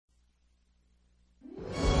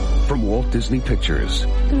from Walt Disney Pictures.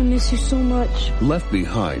 I'm gonna miss you so much. Left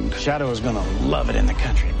Behind. Shadow is gonna love it in the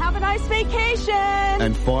country. Have a nice vacation!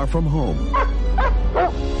 And Far From Home.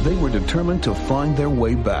 They were determined to find their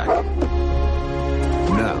way back.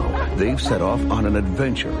 Now, they've set off on an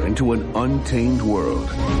adventure into an untamed world.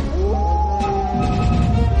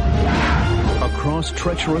 Across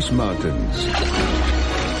treacherous mountains.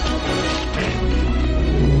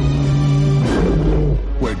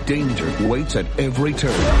 Where danger waits at every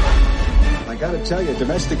turn. I gotta tell you,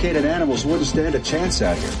 domesticated animals wouldn't stand a chance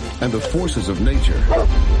out here. And the forces of nature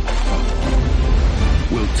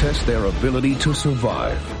will test their ability to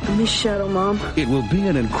survive. I miss Shadow, Mom. It will be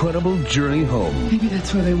an incredible journey home. Maybe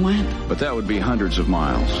that's where they went. But that would be hundreds of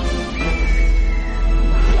miles.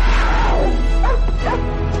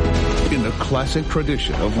 In the classic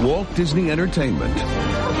tradition of Walt Disney Entertainment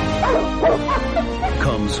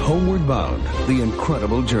comes Homeward Bound, The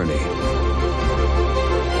Incredible Journey.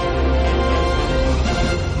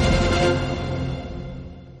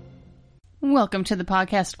 Welcome to the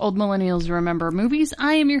podcast Old Millennials Remember Movies.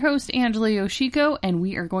 I am your host, Angela Yoshiko, and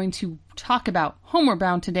we are going to talk about Homeward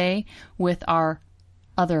Bound today with our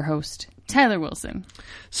other host, Tyler Wilson.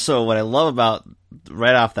 So what I love about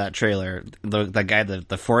right off that trailer, the guy,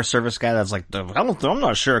 the Forest Service guy that's like, I'm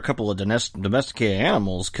not sure a couple of domesticated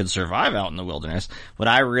animals could survive out in the wilderness. What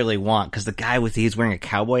I really want, because the guy he's wearing a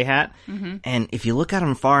cowboy hat, and if you look at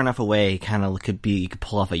him far enough away, you could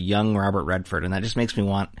pull off a young Robert Redford, and that just makes me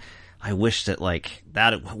want. I wish that,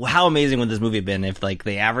 how amazing would this movie have been if,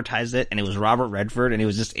 they advertised it and it was Robert Redford and he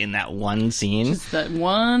was just in that one scene. Just that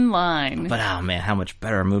one line. But, oh man, how much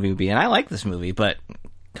better a movie would be. And I like this movie, but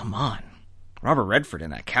come on. Robert Redford in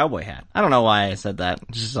that cowboy hat. I don't know why I said that.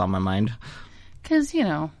 It's just on my mind. Because,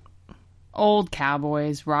 old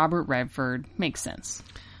cowboys, Robert Redford, makes sense.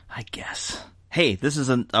 I guess. Hey, this is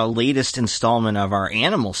a latest installment of our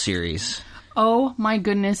Animal series. Oh my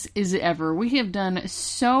goodness, is it ever. We have done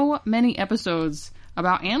so many episodes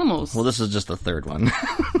about animals. Well, this is just the third one.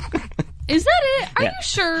 Is that it? Are Yeah. you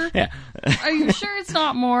sure? Yeah. Are you sure it's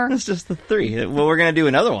not more? It's just the 3. Well, we're going to do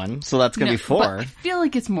another one, so that's going to be 4. But I feel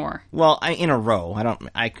like it's more. Well, in a row.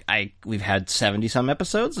 We've had 70-some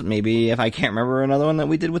episodes. Maybe if I can't remember another one that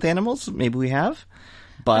we did with animals, maybe we have.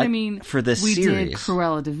 But for this we series. did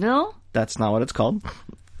Cruella de Vil. That's not what it's called.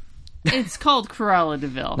 It's called Cruella de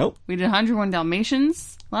Vil. Nope. We did 101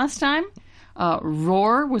 Dalmatians last time.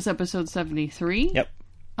 Roar was episode 73. Yep.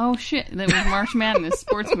 Oh, shit. That was March Madness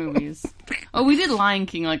sports movies. Oh, we did Lion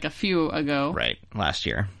King a few ago. Right. Last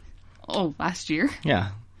year. Oh, last year? Yeah.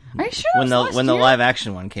 Are you sure When the live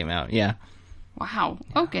action one came out. Yeah. Wow.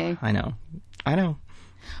 Okay. I know.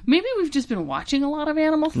 Maybe we've just been watching a lot of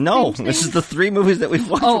animal No, things. this is the 3 movies that we've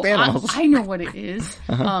watched with animals. I know what it is.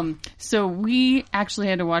 So we actually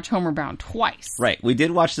had to watch Homeward Bound twice. Right. We did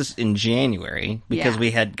watch this in January because we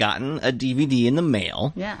had gotten a DVD in the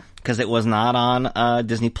mail. Yeah. Because it was not on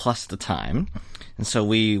Disney Plus at the time. And so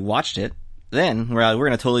we watched it. Then we're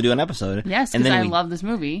going to totally do an episode. Yes, because I love this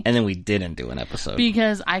movie. And then we didn't do an episode.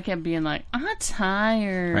 Because I kept being like, I'm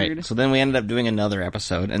tired. Right. So then we ended up doing another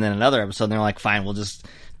episode, and then another episode, and they're like, fine, we'll just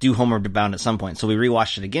do Homeward Bound at some point. So we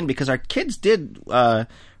rewatched it again because our kids did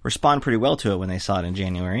respond pretty well to it when they saw it in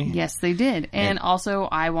January. Yes, they did. And also,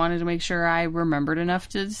 I wanted to make sure I remembered enough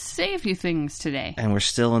to say a few things today. And we're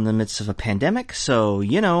still in the midst of a pandemic, so,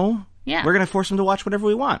 we're going to force them to watch whatever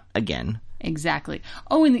we want again. Exactly.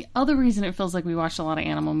 Oh, and the other reason it feels like we watched a lot of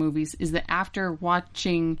animal movies is that after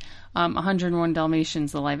watching 101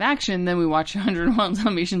 Dalmatians, the live action, then we watched 101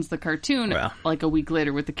 Dalmatians, the cartoon, a week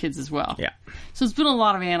later with the kids as well. Yeah. So it's been a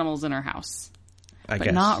lot of animals in our house. I but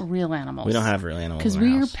guess. Not real animals. We don't have real animals because in our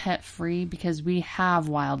we house. are pet free because we have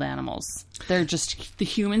wild animals. They're just the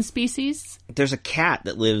human species. There's a cat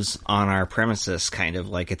that lives on our premises, kind of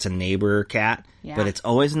like it's a neighbor cat, but it's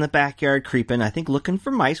always in the backyard creeping. I think looking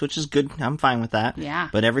for mice, which is good. I'm fine with that. Yeah.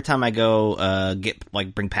 But every time I go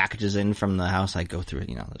bring packages in from the house, I go through.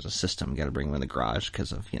 There's a system. You got to bring them in the garage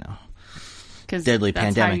because of deadly that's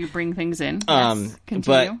pandemic. How you bring things in. Yes,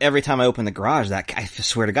 continue. But every time I open the garage, I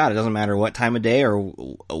swear to God, it doesn't matter what time of day or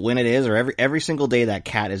when it is, or every single day that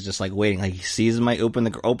cat is just waiting. He sees my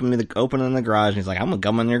opening the garage, and he's like, "I'm gonna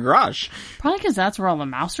come in your garage." Probably because that's where all the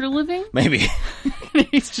mouse are living. Maybe.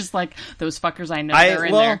 He's just like, those fuckers. I know they're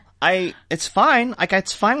in there. It's fine.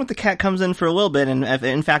 It's fine when the cat comes in for a little bit, and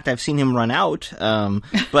in fact, I've seen him run out.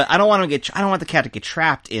 But I don't want the cat to get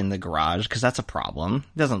trapped in the garage because that's a problem.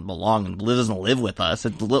 It doesn't live with us.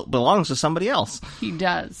 It belongs to somebody else. He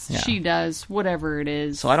does. Yeah. She does. Whatever it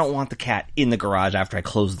is. So I don't want the cat in the garage after I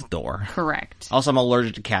close the door. Correct. Also, I'm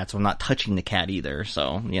allergic to cats, so I'm not touching the cat either.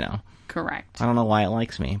 So Correct. I don't know why it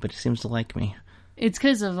likes me, but it seems to like me. It's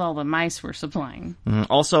because of all the mice we're supplying.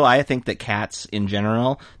 Also, I think that cats, in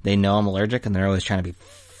general, they know I'm allergic, and they're always trying to be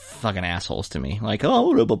fucking assholes to me. Like,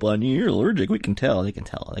 oh, Bunny, you're allergic. We can tell. They can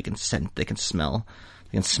tell. They can scent. They can smell.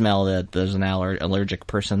 They can smell that there's an allergic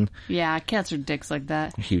person. Yeah, cats are dicks like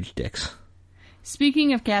that. Huge dicks.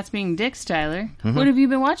 Speaking of cats being dicks, Tyler, what have you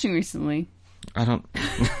been watching recently? I don't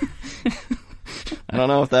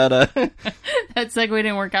know if that that segue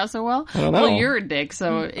didn't work out so well. I don't know. Well, you're a dick,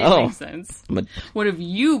 so it makes sense. But what have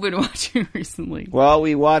you been watching recently? Well,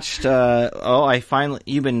 we watched.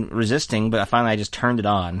 You've been resisting, but finally I just turned it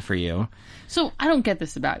on for you. So I don't get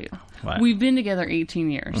this about you. What? We've been together 18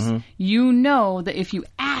 years. You know that if you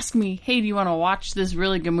ask me, hey, do you want to watch this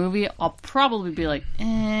really good movie? I'll probably be like,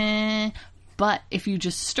 eh. But if you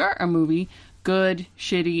just start a movie, good,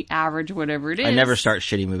 shitty, average, whatever it is. I never start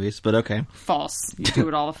shitty movies, but okay. False. You do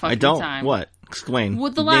it all the fucking I don't. time. What? Explain.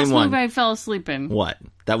 What the last Name one. movie I fell asleep in? What?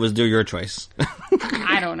 That was your choice.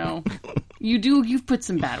 I don't know. You've put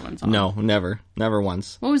some bad ones on. No, never. Never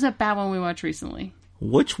once. What was that bad one we watched recently?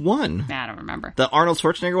 Which one? I don't remember. The Arnold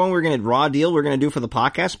Schwarzenegger one we were going to raw deal we were going to do for the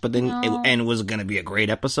podcast, but then it was going to be a great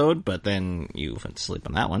episode, but then you went to sleep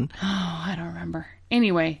on that one. Oh, I don't remember.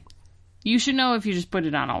 Anyway, you should know if you just put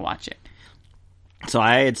it on, I'll watch it. So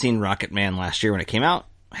I had seen Rocket Man last year when it came out,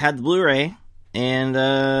 had the Blu-ray, and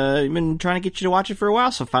I've been trying to get you to watch it for a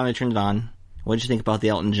while, so I finally turned it on. What did you think about the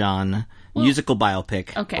Elton John musical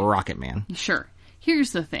biopic, Rocket Man? Sure.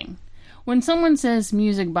 Here's the thing. When someone says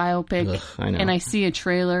music biopic and I see a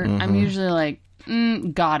trailer, I'm usually like,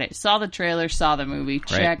 got it. Saw the trailer, saw the movie,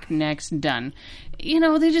 check, next, done. You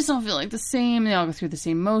know, they just all feel like the same. They all go through the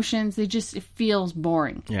same motions. It feels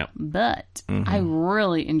boring. Yeah. But I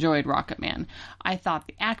really enjoyed Rocket Man. I thought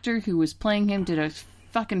the actor who was playing him did a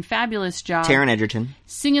fucking fabulous job. Taron Egerton.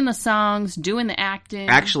 Singing the songs, doing the acting.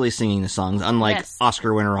 Actually singing the songs, unlike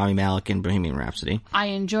Oscar winner Rami Malek in Bohemian Rhapsody. I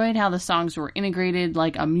enjoyed how the songs were integrated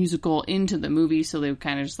like a musical into the movie, so they would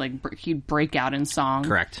kind of just like, he'd break out in song.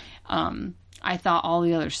 Correct. I thought all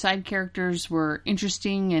the other side characters were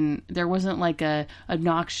interesting, and there wasn't like a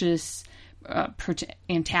obnoxious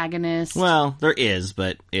antagonist. Well, there is,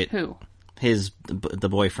 but Who? The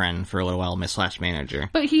boyfriend for a little while, Miss / manager.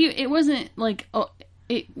 But it wasn't like,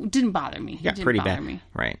 it didn't bother me. Yeah, pretty bad.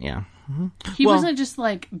 Right, yeah. He wasn't just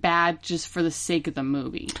like bad just for the sake of the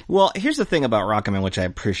movie. Well, here's the thing about Rocket Man, which I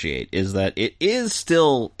appreciate, is that it is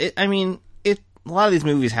still, a lot of these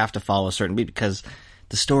movies have to follow a certain beat because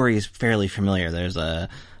the story is fairly familiar. There's a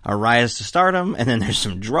rise to stardom, and then there's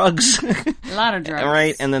some drugs. A lot of drugs.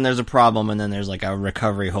 Right? And then there's a problem, and then there's like a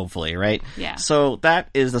recovery, hopefully, right? Yeah. So that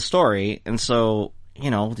is the story, and so,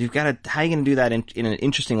 you've got to, how are you going to do that in an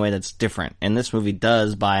interesting way that's different? And this movie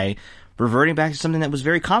does by reverting back to something that was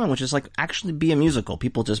very common, which is like actually be a musical.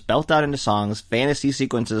 People just belt out into songs, fantasy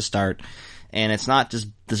sequences start, and it's not just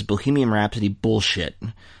this Bohemian Rhapsody bullshit.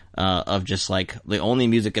 Of just like the only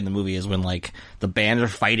music in the movie is when like the bands are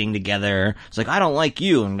fighting together. It's like, I don't like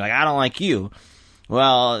you, and like, I don't like you.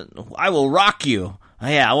 Well, I will rock you.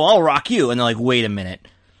 Yeah, well, I'll rock you. And they're like, wait a minute,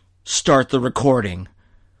 start the recording.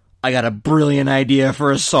 I got a brilliant idea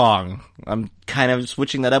for a song. I'm kind of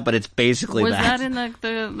switching that up, but it's basically was that. Was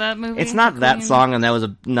that in that movie? It's not that song, and that was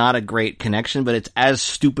not a great connection, but it's as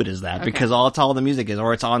stupid as that, because it's all the music is,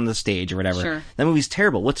 or it's on the stage or whatever. Sure. That movie's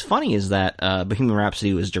terrible. What's funny is that Bohemian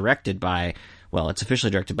Rhapsody was directed by, it's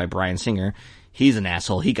officially directed by Bryan Singer. He's an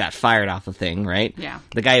asshole. He got fired off the thing, right? Yeah.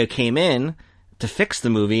 The guy who came in to fix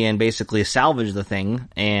the movie and basically salvage the thing,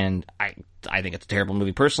 and I think it's a terrible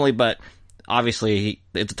movie personally, but obviously,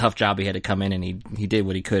 it's a tough job. He had to come in, and he did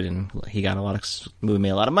what he could, and he got movie made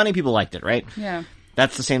a lot of money. People liked it, right? Yeah.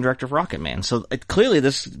 That's the same director of Rocket Man. So clearly,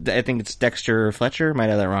 I think it's Dexter Fletcher. Might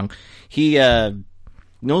have that wrong. He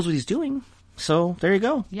knows what he's doing. So there you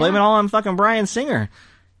go. Yeah. Blame it all on fucking Bryan Singer,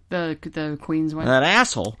 the Queen's wife. That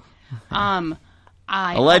asshole.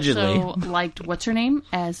 I allegedly also liked what's her name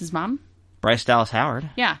as his mom. Bryce Dallas Howard.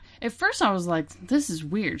 Yeah. At first I was like, this is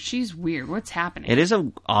weird. She's weird. What's happening? It is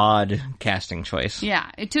an odd casting choice. Yeah.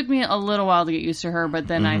 It took me a little while to get used to her, but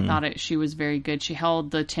then I thought she was very good. She held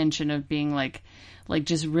the tension of being like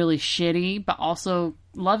just really shitty, but also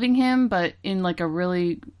loving him, but in like a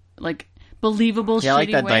really like believable shitty way. Yeah, I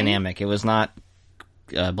like that dynamic. It was not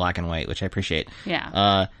black and white, which I appreciate.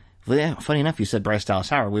 Yeah. Funny enough, you said Bryce Dallas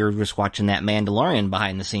Howard. We were just watching that Mandalorian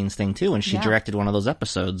behind the scenes thing too, and she directed one of those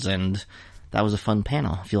episodes, and that was a fun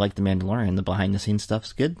panel. If you like the Mandalorian, the behind the scenes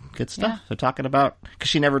stuff's good stuff. Yeah. They're talking about, because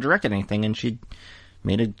she never directed anything, and she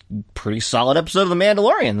made a pretty solid episode of the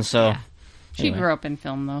Mandalorian. So she grew up in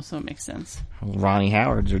film though, so it makes sense. Ronnie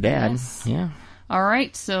Howard's her dad. Yes. Yeah. All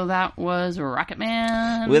right, so that was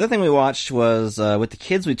Rocketman. The other thing we watched was, with the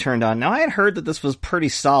kids we turned on. Now, I had heard that this was pretty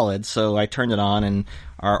solid, so I turned it on, and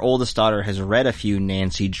our oldest daughter has read a few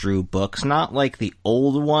Nancy Drew books. Not like the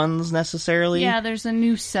old ones, necessarily. Yeah, there's a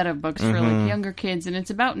new set of books for, like, younger kids, and it's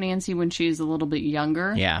about Nancy when she's a little bit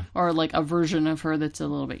younger. Yeah. Or, like, a version of her that's a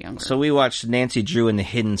little bit younger. So we watched Nancy Drew and the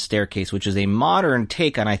Hidden Staircase, which is a modern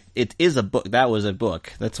take on, it is a book. That was a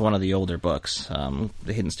book. That's one of the older books.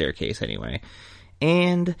 The Hidden Staircase, anyway.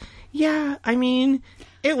 And, yeah, I mean,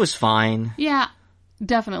 it was fine. Yeah,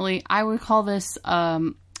 definitely. I would call this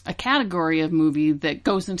a category of movie that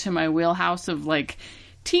goes into my wheelhouse of, like,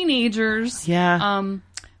 teenagers on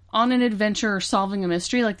an adventure or solving a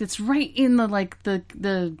mystery. Like, it's right in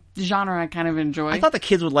the genre I kind of enjoy. I thought the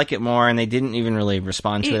kids would like it more, and they didn't even really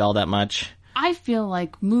respond to it all that much. I feel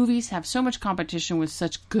like movies have so much competition with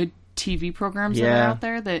such good TV programs that are out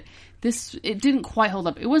there that it didn't quite hold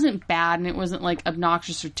up. It wasn't bad, and it wasn't, like,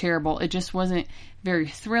 obnoxious or terrible. It just wasn't very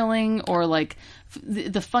thrilling, or, like,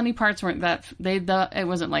 the funny parts weren't that it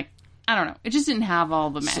wasn't, like, I don't know. It just didn't have all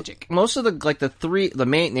the magic. So most of the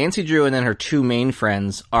main Nancy Drew and then her two main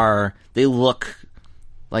friends they look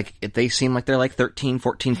like, they seem like they're like 13,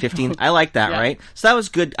 14, 15. I like that, right? So that was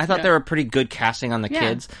good. I thought they were pretty good casting on the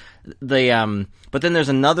kids. But then there's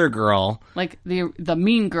another girl, like the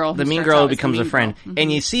mean girl. The mean girl who becomes a friend,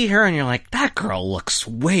 and you see her, and you're like, that girl looks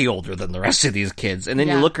way older than the rest of these kids. And then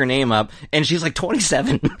you look her name up, and she's like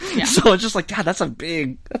 27. Yeah. So it's just like, God, that's a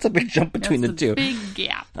big jump between the two. Big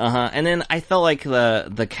gap. And then I felt like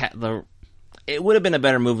it would have been a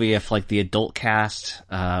better movie if, like, the adult cast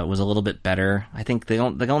was a little bit better. I think the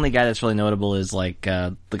only guy that's really notable is, like,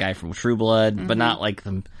 the guy from True Blood, but not like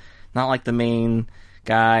the main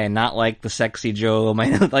guy, and not like the sexy Joe.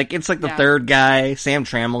 Like, it's like the third guy, Sam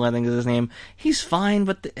Trammell, I think is his name. He's fine,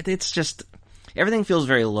 but it's just, everything feels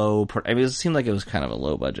very low. I mean, it seemed like it was kind of a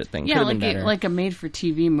low budget thing. Yeah, like a made for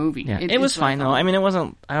TV movie. Yeah, it was fine though. I mean, it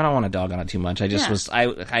wasn't. I don't want to dog on it too much. I just was.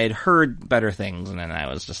 I had heard better things, and then I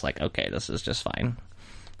was just like, okay, this is just fine.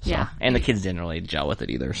 So, and the kids didn't really gel with it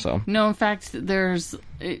either. So no, in fact,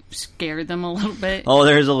 it scared them a little bit. Oh,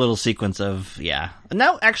 there's a little sequence of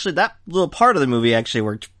Now, actually, that little part of the movie actually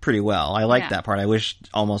worked pretty well. I liked that part. I wish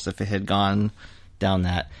almost if it had gone down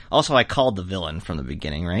that. Also, I called the villain from the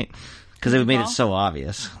beginning, right? Because it made it so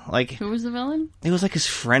obvious. Like, who was the villain? It was like his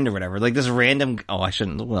friend or whatever. Like this random. Oh, I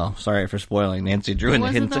shouldn't. Well, sorry for spoiling Nancy Drew and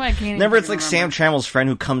the Hidden. Remember, it's like Sam Trammell's friend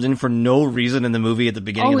who comes in for no reason in the movie at the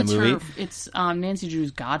beginning of the movie. It's Nancy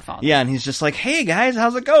Drew's godfather. Yeah, and he's just like, "Hey guys,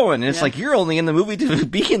 how's it going?" And it's like, you're only in the movie to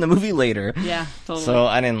be in the movie later. Yeah, totally. So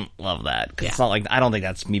I didn't love that because it's not like, I don't think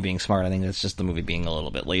that's me being smart. I think that's just the movie being a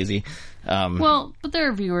little bit lazy. Well, but there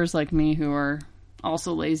are viewers like me who are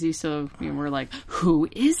also lazy, so we're like, who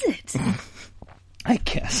is it? I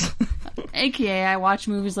guess. AKA, I watch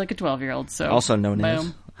movies like a 12-year-old, so... Also known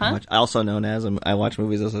as. Huh? I watch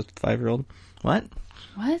movies as a 5-year-old. What?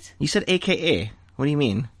 What? You said AKA. What do you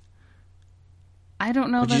mean? I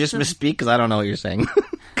don't know. Would you just misspeak? Because I don't know what you're saying.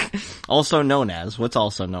 Also known as. What's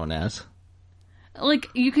also known as? Like,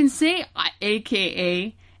 you can say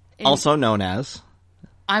AKA... Also known as.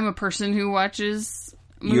 I'm a person who watches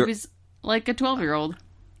movies like a 12-year-old.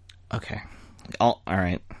 Okay. All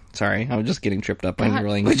right. Sorry, I'm just getting tripped up on your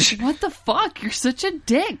language. What the fuck? You're such a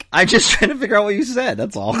dick. I'm just trying to figure out what you said,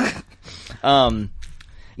 that's all. It's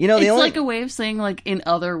like a way of saying, like, in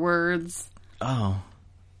other words. Oh.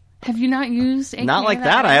 Have you not used AKA? Not like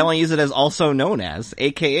that. I only use it as also known as,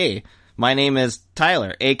 AKA. My name is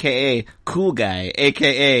Tyler, AKA cool guy,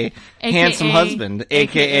 AKA handsome husband,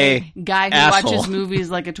 AKA guy who asshole. Watches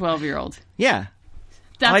movies like a 12-year-old. Yeah.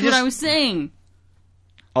 That's what I was saying.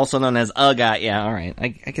 Also known as a guy. Yeah, all right. I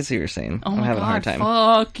can see what you're saying. Oh I'm having a hard time.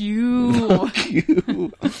 Fuck you. Fuck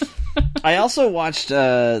you. I also watched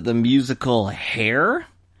the musical Hair.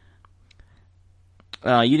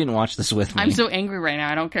 You didn't watch this with me. I'm so angry right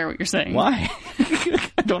now. I don't care what you're saying. Why?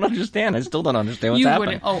 I don't understand. I still don't understand what's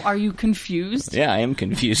happening. Oh, are you confused? Yeah, I am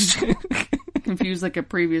confused. Confused like a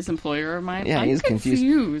previous employer of mine? Yeah, he's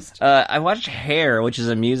confused. I watched Hair, which is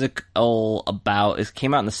a musical about... It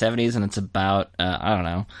came out in the 70s, and it's about, I don't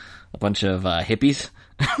know, a bunch of hippies.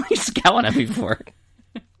 He's scowling at me for it.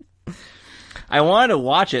 I wanted to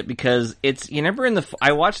watch it because it's... You remember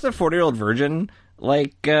I watched the 40-Year-Old Virgin,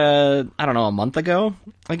 like, I don't know, a month ago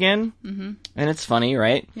again. Mm-hmm. And it's funny,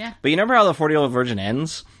 right? Yeah. But you remember how the 40-Year-Old Virgin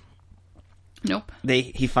ends? Nope.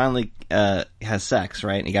 He finally has sex,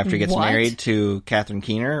 right? After he gets married to Catherine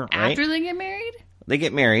Keener, right? After they get married? They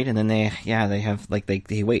get married, and then they have, like,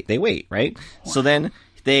 they wait, right? Wow. So then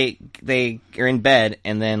they are in bed,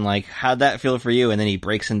 and then, like, how'd that feel for you? And then he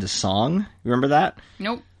breaks into song. Remember that?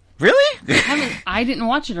 Nope. Really? I didn't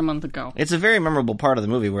watch it a month ago. It's a very memorable part of the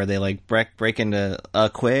movie where they like break into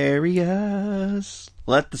Aquarius,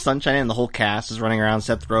 let the sunshine in. The whole cast is running around.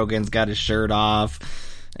 Seth Rogen's got his shirt off,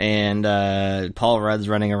 and Paul Rudd's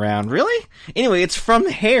running around. Really? Anyway, it's from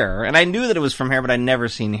Hair, and I knew that it was from Hair, but I'd never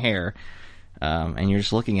seen Hair. And you're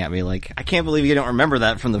just looking at me like, I can't believe you don't remember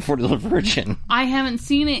that from the 40-Year-Old Virgin. I haven't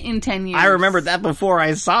seen it in 10 years. I remembered that before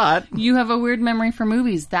I saw it. You have a weird memory for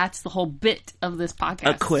movies. That's the whole bit of this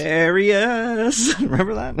podcast. Aquarius.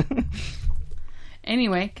 Remember that?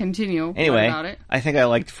 Anyway, continue. Anyway, about it. I think I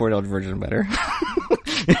liked 40-Year-Old Virgin better.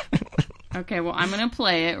 Okay, well, I'm going to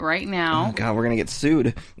play it right now. Oh, God, we're going to get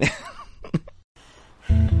sued.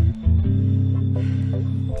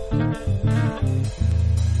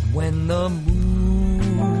 When the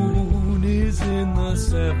moon is in the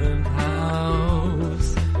 7th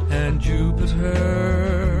house and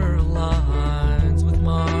Jupiter aligns with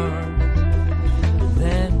Mars,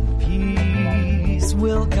 then peace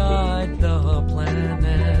will guide the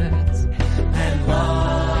planets and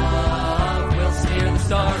love will steer the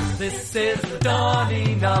stars. This is the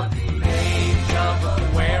dawning of the age of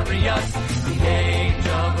Aquarius, the age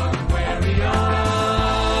of Aquarius.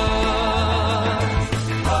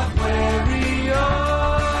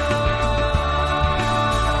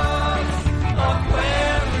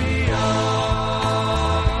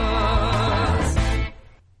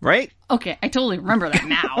 Right? Okay, I totally remember that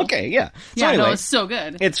now. Okay, yeah. So Yeah, anyway, no, it's so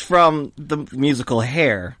good. it's from the musical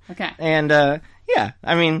Hair. Okay. And, yeah,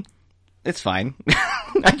 I mean, it's fine.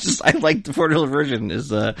 I like the 40-Year-Old Virgin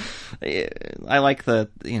is, I like the,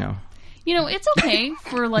 You know, it's okay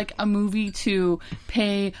for, like, a movie to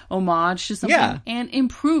pay homage to something and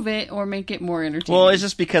improve it or make it more entertaining. Well, it's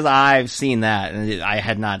just because I've seen that, and I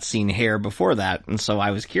had not seen Hair before that, and so I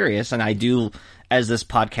was curious, and I do, as this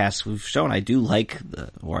podcast we've shown, I do like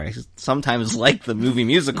I sometimes like the movie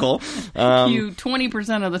musical. You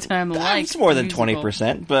 20% of the time like it's more than musical.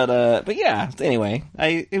 20%, but yeah. Anyway,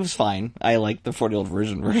 it was fine. I like the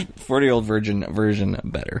 40-Year-Old Virgin version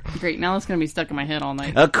better. Great. Now it's going to be stuck in my head all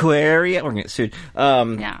night. Aquaria, we're gonna get sued.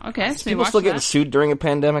 Yeah. Okay. So People still getting sued during a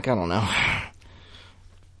pandemic? I don't know.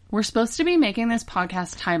 We're supposed to be making this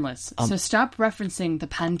podcast timeless, so stop referencing the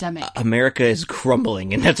pandemic. America is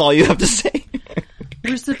crumbling, and that's all you have to say.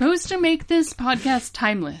 We're supposed to make this podcast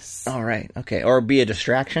timeless. All right, okay, or be a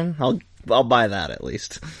distraction. I'll buy that at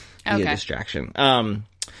least. Be a distraction. The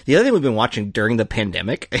other thing we've been watching during the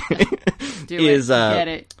pandemic is Get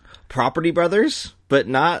it. Property Brothers, but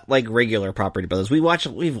not like regular Property Brothers. We've watched a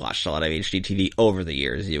lot of HGTV over the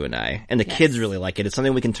years, you and I, and the kids really like it. It's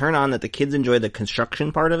something we can turn on that the kids enjoy the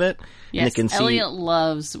construction part of it. Yes, and they can Elliot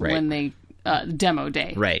loves when they demo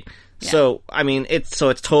day. Right. Yeah. So I mean, it's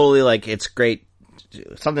totally like it's great.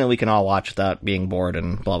 Something we can all watch without being bored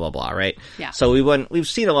and blah blah blah, right? Yeah. So we've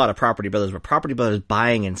seen a lot of Property Brothers, but Property Brothers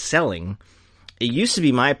buying and selling. It used to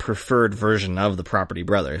be my preferred version of the Property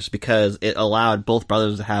Brothers because it allowed both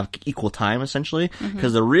brothers to have equal time, essentially.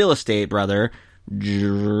 Because the real estate brother,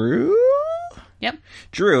 Drew,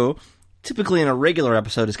 typically in a regular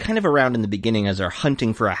episode is kind of around in the beginning as they're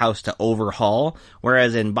hunting for a house to overhaul,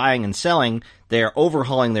 whereas in buying and selling, they're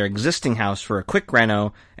overhauling their existing house for a quick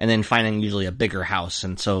reno and then finding usually a bigger house,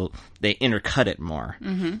 and so they intercut it more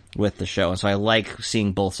with the show. And so I like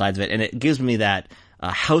seeing both sides of it, and it gives me that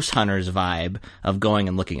House Hunters vibe of going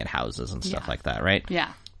and looking at houses and stuff like that, right?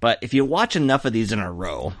 Yeah. But if you watch enough of these in a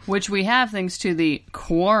row, which we have thanks to the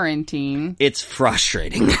quarantine, it's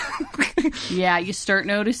frustrating. Yeah, you start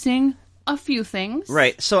noticing a few things.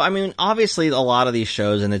 Right. So, I mean, obviously a lot of these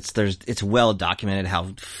shows, and it's well documented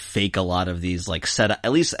how fake a lot of these, like, set up,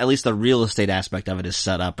 at least the real estate aspect of it is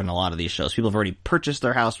set up in a lot of these shows. People have already purchased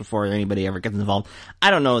their house before anybody ever gets involved.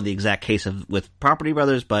 I don't know the exact case with Property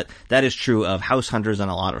Brothers, but that is true of House Hunters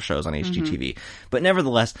and a lot of shows on HGTV. But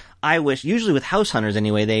nevertheless, I wish, usually with House Hunters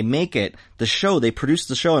anyway, they produce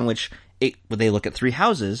the show in which when they look at 3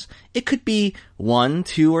 houses, it could be 1,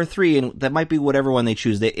 2, or 3, and that might be whatever one they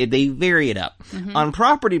choose. They vary it up. On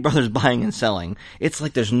Property Brothers buying and selling, it's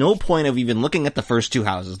like there's no point of even looking at the first 2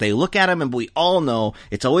 houses. They look at them, and we all know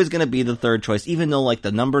it's always going to be the third choice, even though like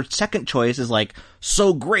the second choice is like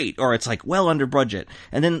so great, or it's like well under budget.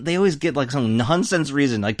 And then they always get like some nonsense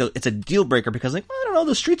reason, like it's a deal breaker because like, well, I don't know,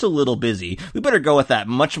 the street's a little busy. We better go with that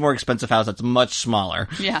much more expensive house that's much smaller.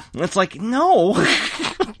 Yeah. And it's like, no,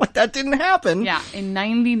 like that didn't didn't happen. Yeah, and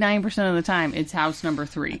 99% of the time, it's house number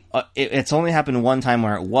 3. It's only happened one time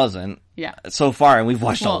where it wasn't. Yeah. So far, and we've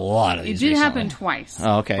watched a lot of these It did recently. happen twice.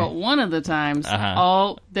 Oh, okay. But one of the times,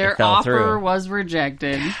 their It fell offer through. was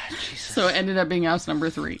rejected. So it ended up being house number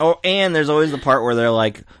 3. Oh, and there's always the part where they're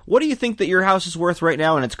like, what do you think that your house is worth right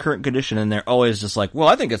now in its current condition? And they're always just like, well,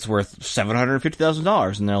 I think it's worth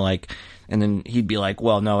 $750,000. And they're like, and then he'd be like,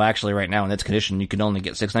 well, no, actually right now in its condition, you can only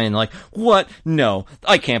get $690. And they're like, what? No,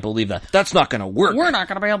 I can't believe that. That's not going to work. We're not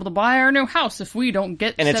going to be able to buy our new house if we don't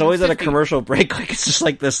get And it's always at a $750,000. commercial break. Like, it's just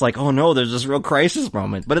like this, like, oh no, there's this real crisis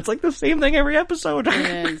moment. But it's like the same thing every episode. It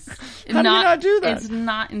is. How do you not do that? It's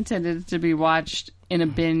not intended to be watched in a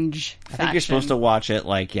binge fashion. I think you're supposed to watch it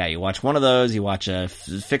like, yeah, you watch one of those, you watch a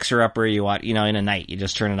Fixer-Upper, you watch, in a night, you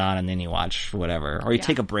just turn it on and then you watch whatever. Or you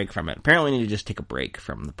take a break from it. Apparently you need to just take a break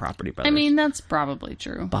from the Property Brothers. I mean, that's probably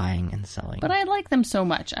true. Buying and selling. But I like them so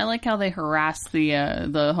much. I like how they harass the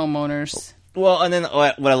homeowners. Well, and then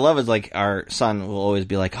what I love is, like, our son will always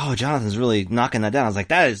be like, oh, Jonathan's really knocking that down. I was like,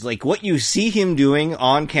 that is, like, what you see him doing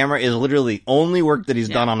on camera is literally the only work that he's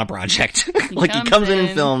done on a project. Like, he comes in and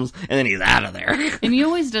films, and then he's out of there. And he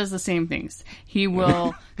always does the same things. He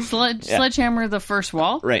will sledgehammer the first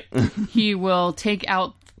wall. Right. He will take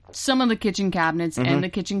out some of the kitchen cabinets and the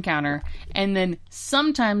kitchen counter, and then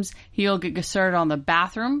sometimes he'll get started on the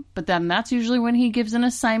bathroom, but then that's usually when he gives an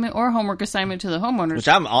assignment or a homework assignment to the homeowners. Which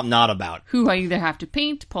I'm not about. Who I either have to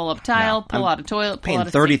paint, pull up tile, pull out a toilet, pull Paying out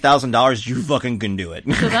a sink. $30,000, you fucking can do it.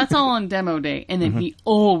 So that's all on demo day. And then he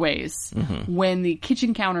always, when the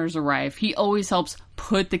kitchen counters arrive, he always helps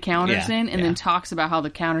put the counters in and then talks about how the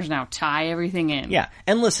counters now tie everything in. Yeah,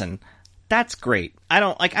 and listen, that's great. I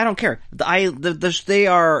don't care. They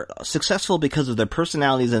are successful because of their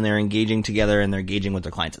personalities and they're engaging together and they're engaging with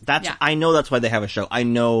their clients. I know that's why they have a show. I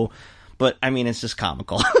know, but I mean, it's just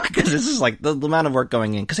comical because this is like the amount of work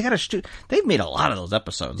going in. Because they got to shoot. They've made a lot of those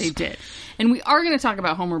episodes. They did, and we are going to talk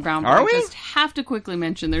about Homeward Bound. But Are we? I just have to quickly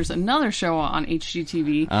mention there's another show on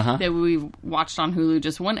HGTV that we've watched on Hulu.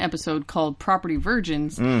 Just one episode called Property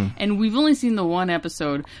Virgins, and we've only seen the one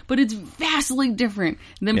episode, but it's vastly different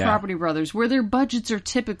than Property Brothers, where their budgets are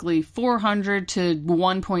typically $400 to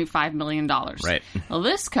 $1.5 million. Right. Well,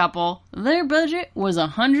 this couple, their budget was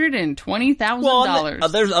 $120,000. Well,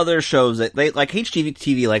 there's other shows that they like.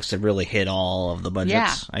 HGTV likes to really hit all of the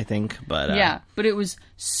budgets. I think, but but it was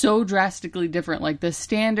so drastically different. Like the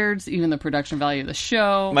standards, even the production value of the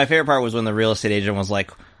show. My favorite part was when the real estate agent was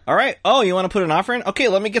like, all right, oh, you want to put an offer in? Okay,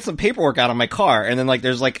 let me get some paperwork out of my car. And then, like,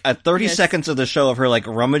 there's, like, a 30 seconds of the show of her, like,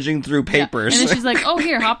 rummaging through papers. And then she's like, oh,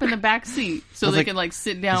 here, hop in the back seat. So they can, like,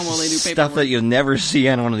 sit down while they do paperwork. Stuff that you'll never see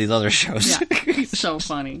on one of these other shows. Yeah, it's so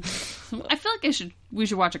funny. I feel like we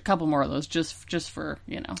should watch a couple more of those just for,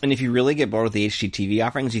 And if you really get bored with the HGTV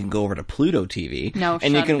offerings, you can go over to Pluto TV. No,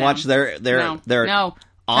 and you can watch their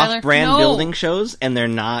off-brand building shows, and they're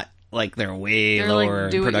not, like, they're way lower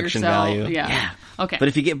like, production value. Yeah. Okay. But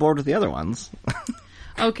if you get bored with the other ones...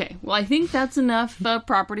 Okay, well, I think that's enough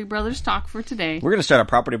Property Brothers talk for today. We're going to start a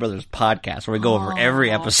Property Brothers podcast where we go over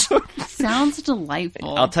every episode. Sounds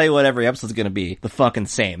delightful. I'll tell you what every episode's going to be. The fucking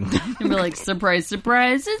same. And be like, surprise,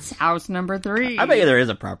 surprise, it's house number 3. I bet you there is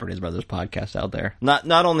a Property Brothers podcast out there.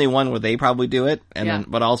 Not only one where they probably do it,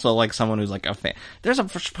 but also like someone who's like a fan. There's a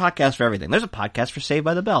podcast for everything. There's a podcast for Saved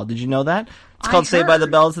by the Bell. Did you know that? It's called Saved by the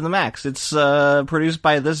Bell to the Max. It's produced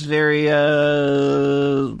by this very,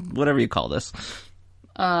 whatever you call this.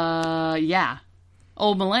 Yeah.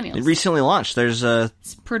 Old Millennials. It recently launched.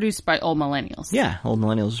 It's produced by Old Millennials. Yeah, Old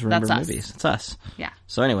Millennials Remember Movies. It's us. Yeah.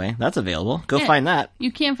 So anyway, that's available. Go find that.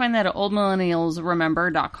 You can find that at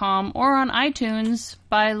oldmillennialsremember.com or on iTunes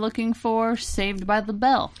by looking for Saved by the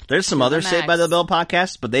Bell. There's some other Saved by the Bell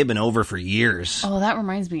podcasts, but they've been over for years. Oh, that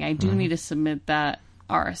reminds me. I do need to submit that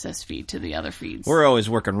RSS feed to the other feeds. We're always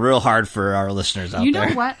working real hard for our listeners out there. You know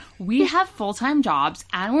what? We have full-time jobs,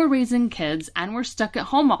 and we're raising kids, and we're stuck at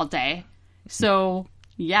home all day. So,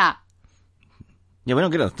 yeah. Yeah, we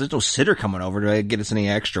don't there's no sitter coming over to get us any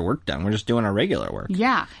extra work done. We're just doing our regular work.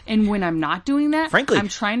 Yeah, and when I'm not doing that, frankly, I'm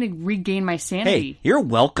trying to regain my sanity. Hey, you're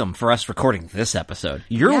welcome for us recording this episode.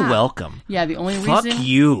 You're welcome. Yeah, the only Fuck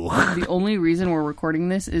you. The only reason we're recording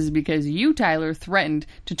this is because you, Tyler, threatened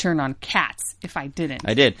to turn on Cats if I didn't.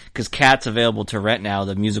 I did, because Cats available to rent now,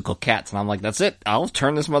 the musical Cats, and I'm like, that's it. I'll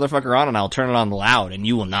turn this motherfucker on, and I'll turn it on loud, and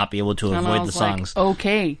you will not be able to avoid the songs. Like,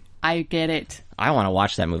 okay, I get it. I want to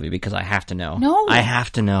watch that movie because I have to know. No. I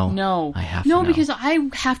have to know. No. I have to know. No, because I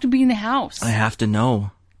have to be in the house. I have to know.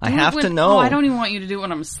 I have to know. Oh, I don't even want you to do it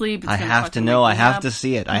when I'm asleep. I have to know. I have to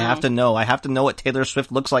see it. I have to know. I have to know what Taylor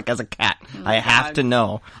Swift looks like as a cat. I have to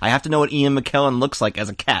know. I have to know what Ian McKellen looks like as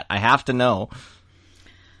a cat. I have to know.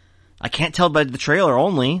 I can't tell by the trailer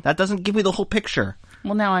only. That doesn't give me the whole picture.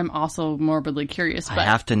 Well, now I'm also morbidly curious. But I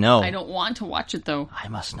have to know. I don't want to watch it, though. I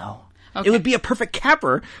must know. Okay. It would be a perfect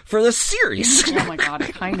capper for the series. Oh my god,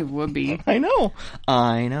 it kind of would be. I know.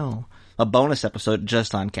 A bonus episode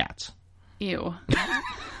just on cats. Ew.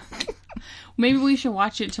 Maybe we should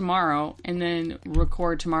watch it tomorrow and then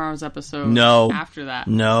record tomorrow's episode after that.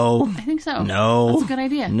 No. I think so. No. That's a good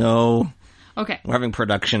idea. No. Okay. We're having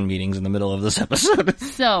production meetings in the middle of this episode.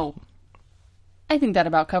 So, I think that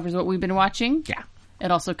about covers what we've been watching. Yeah.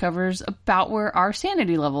 It also covers about where our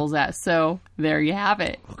sanity level's at. So, there you have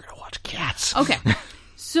it. We're going to watch cats. Okay.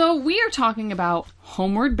 So, we are talking about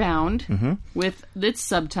Homeward Bound with its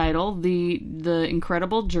subtitle, The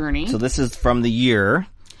Incredible Journey. So, this is from the year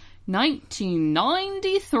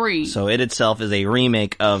 1993. So it itself is a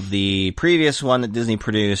remake of the previous one that Disney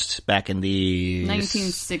produced back in the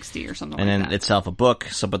 1960 or something and like then that. itself a book.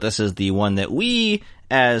 So, but this is the one that we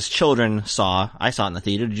as children saw. I saw it in the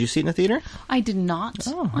theater. Did you see it in the theater? I did not.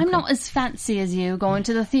 Oh, okay. I'm not as fancy as you, going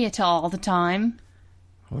to the theater all the time.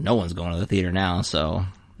 Well, no one's going to the theater now, so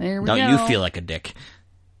There we go. don't you feel like a dick?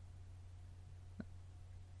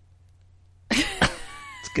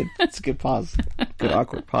 Good. It's a good pause. Good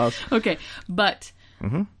awkward pause. Okay, but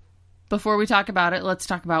before we talk about it, let's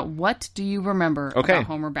talk about what do you remember about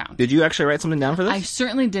Homeward Bound? Did you actually write something down for this? I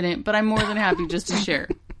certainly didn't, but I'm more than happy just to share.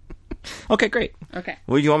 Okay, great. Okay.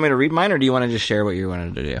 Well, do you want me to read mine, or do you want to just share what you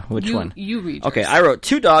wanted to do? Which one? You read Okay, yours. I wrote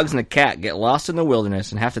 2 dogs and a cat get lost in the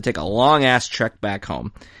wilderness and have to take a long-ass trek back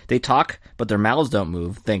home. They talk, but their mouths don't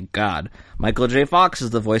move, thank God. Michael J. Fox is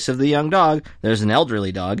the voice of the young dog, there's an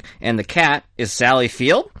elderly dog, and the cat is Sally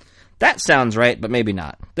Field? That sounds right, but maybe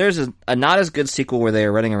not. There's a not as good sequel where they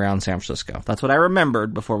are running around San Francisco. That's what I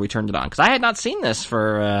remembered before we turned it on, because I had not seen this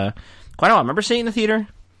for quite a while. Remember seeing it in the theater?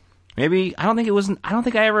 Maybe, I don't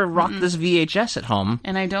think I ever rocked this VHS at home.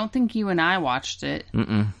 And I don't think you and I watched it.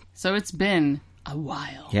 So it's been a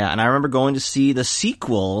while. Yeah, and I remember going to see the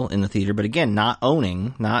sequel in the theater, but again, not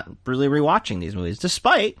really rewatching these movies,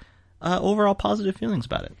 despite overall positive feelings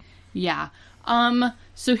about it. Yeah.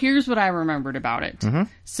 So here's what I remembered about it.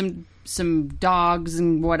 Some dogs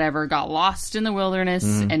and whatever got lost in the wilderness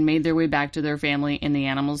and made their way back to their family, and the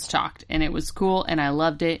animals talked. And it was cool, and I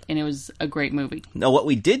loved it, and it was a great movie. Now, what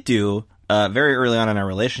we did do very early on in our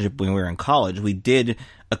relationship when we were in college, we did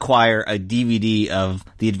acquire a DVD of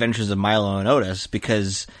The Adventures of Milo and Otis,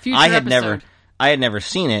 because I had never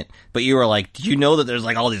seen it, but you were like, do you know that there's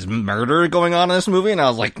like all these murder going on in this movie? And I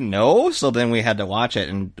was like, no. So then we had to watch it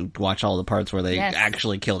and watch all the parts where they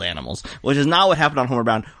actually killed animals, which is not what happened on Homeward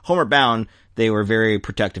Bound. Homeward Bound, they were very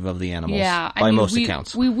protective of the animals by most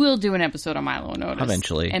accounts. We will do an episode on Milo and Otis.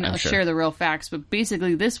 Eventually, and I'm I'll sure. share the real facts, but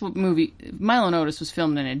basically this movie, Milo and Otis, was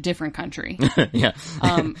filmed in a different country. Yeah.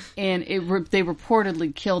 And they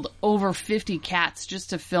reportedly killed over 50 cats just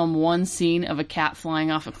to film one scene of a cat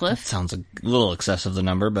flying off a cliff. Sounds a little excessive, the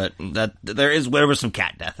number, but there was some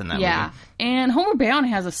cat death in that movie. And Homeward Bound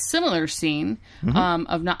has a similar scene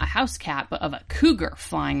of not a house cat, but of a cougar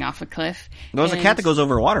flying off a cliff. There's a cat that goes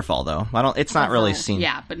over a waterfall, though. It's not really seen.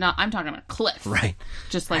 Yeah, but I'm talking a cliff. Right.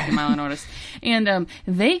 Just like in Milo and Otis. And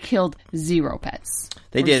they killed 0 pets.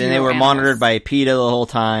 They did, and they were monitored by PETA the whole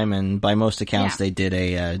time, and by most accounts, they did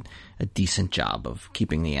a decent job of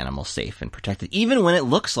keeping the animals safe and protected, even when it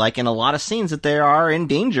looks like in a lot of scenes that they are in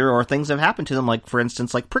danger or things have happened to them, like, for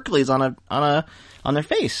instance, like pricklies on their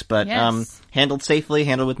face, but handled safely,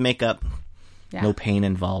 handled with makeup, no pain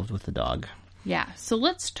involved with the dog. Yeah, so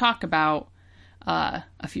let's talk about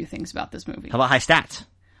a few things about this movie. How about high stats?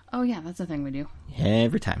 Oh yeah, that's a thing we do.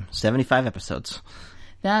 Every time. 75 episodes.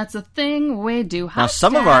 That's a thing we do. Now,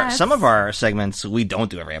 some of our segments we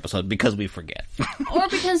don't do every episode because we forget. Or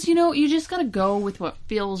because, you just gotta go with what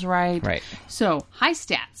feels right. Right. So, high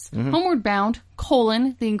stats. Homeward Bound,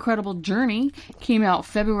 The Incredible Journey came out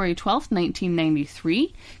February 12th,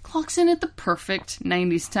 1993. Clocks in at the perfect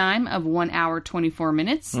 90s time of 1 hour, 24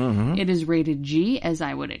 minutes. It is rated G, as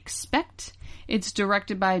I would expect. It's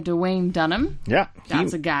directed by Dwayne Dunham. Yeah.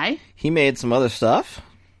 That's a guy. He made some other stuff.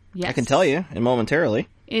 Yes. I can tell you, and momentarily.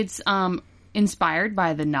 It's inspired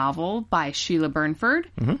by the novel by Sheila Burnford.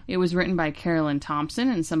 It was written by Carolyn Thompson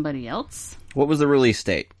and somebody else. What was the release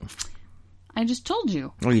date? I just told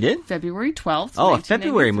you. Oh, you did? February 12th. Oh, a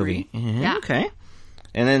February movie. Yeah. Okay.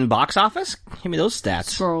 And then box office? Give me those stats.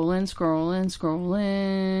 Scrolling.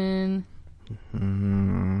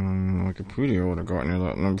 Wikipedia would have gotten you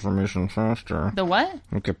that information faster. The what?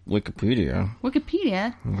 Wikipedia.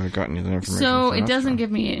 Wikipedia. Would have gotten you the information So faster. it doesn't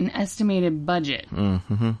give me an estimated budget.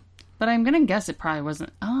 But I'm going to guess it probably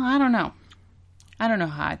wasn't. Oh, I don't know. I don't know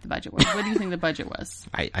how high the budget was. What do you think the budget was?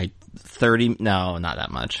 30, no, not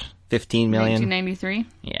that much. 15 million. 1993.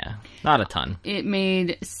 Yeah, not a ton. It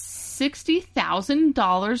made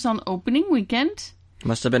 $60,000 on opening weekend.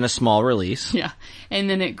 Must have been a small release. Yeah. And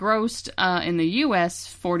then it grossed in the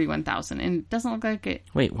U.S. $41,000. And it doesn't look like it...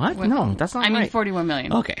 Wait, what? No, that's not right. I mean, $41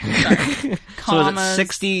 million. Okay. Sorry. So was it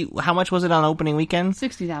 60... How much was it on opening weekend?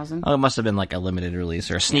 60,000. Oh, it must have been like a limited release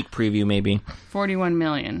or a sneak preview, maybe. 41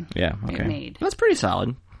 million. Yeah, okay. It made. That's pretty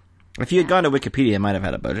solid. If you had gone to Wikipedia, it might have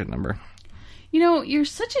had a budget number. You know, you're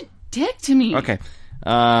such a dick to me. Okay.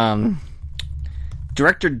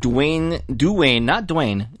 Director Duane.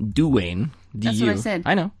 That's what I said.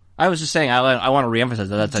 I know. I was just saying, I want to reemphasize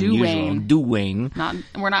that that's unusual. Duane.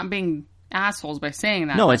 We're not being assholes by saying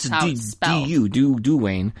that. No, that's it's how it's spelled.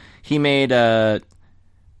 Duane. He made a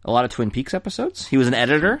lot of Twin Peaks episodes. He was an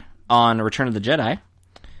editor on Return of the Jedi.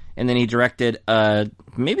 And then he directed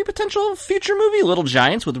maybe potential future movie, Little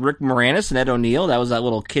Giants, with Rick Moranis and Ed O'Neill. That was that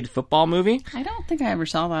little kid football movie. I don't think I ever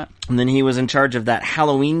saw that. And then he was in charge of that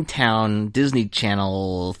Halloween Town Disney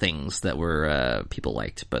Channel things that were people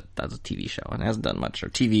liked, but that's a TV show and hasn't done much, or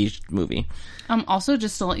TV movie. Also,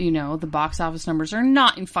 just to let you know, the box office numbers are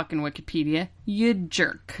not in fucking Wikipedia. You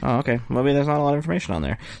jerk. Oh, okay. Maybe there's not a lot of information on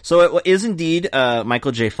there. So it is indeed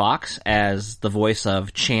Michael J. Fox as the voice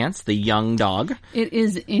of Chance, the young dog. It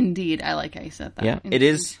is indeed. I like how you said that. Yeah. Indeed. It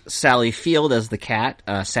is Sally Field as the cat,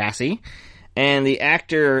 Sassy. And the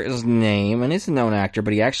actor's name, and he's a known actor,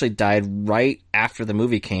 but he actually died right after the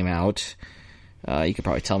movie came out. You could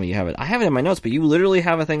probably tell me you have it. I have it in my notes, but you literally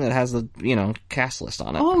have a thing that has the, cast list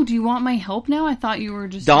on it. Oh, do you want my help now? I thought you were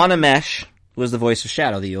just... Don Amesh was the voice of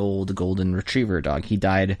Shadow, the old golden retriever dog. He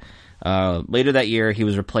died later that year. He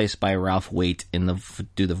was replaced by Ralph Waite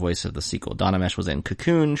do the voice of the sequel. Don Amesh was in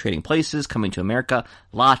Cocoon, Trading Places, Coming to America,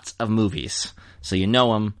 lots of movies. So you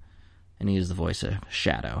know him, and he is the voice of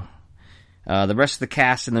Shadow. The rest of the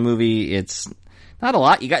cast in the movie, it's not a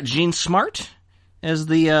lot. You got Gene Smart as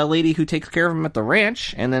the lady who takes care of him at the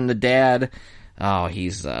ranch, and then the dad,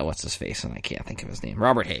 he's, what's his face, and I can't think of his name.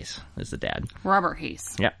 Robert Hayes is the dad. Robert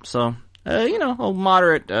Hayes. Yep, so, a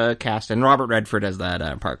moderate cast, and Robert Redford as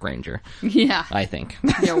that park ranger. Yeah. I think.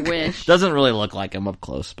 You wish. Doesn't really look like him up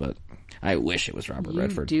close, but I wish it was Robert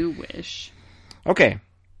Redford. You do wish. Okay,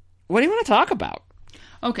 what do you want to talk about?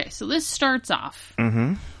 Okay, so this starts off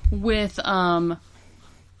with, I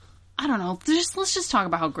don't know. Let's just talk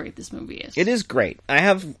about how great this movie is. It is great.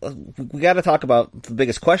 We got to talk about the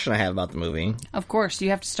biggest question I have about the movie. Of course,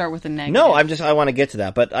 you have to start with a negative. No, I want to get to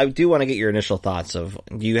that, but I do want to get your initial thoughts of,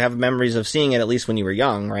 do you have memories of seeing it at least when you were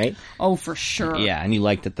young, right? Oh, for sure. Yeah, and you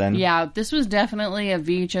liked it then? Yeah, this was definitely a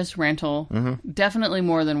VHS rental. Definitely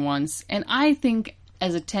more than once. And I think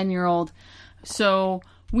as a 10-year-old, so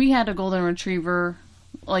we had a golden retriever,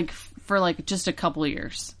 for just a couple of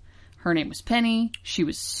years. Her name was Penny. She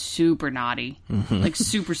was super naughty.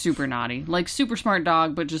 Super, super naughty. Super smart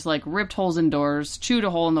dog, but just ripped holes in doors, chewed a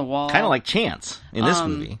hole in the wall. Kind of like Chance in this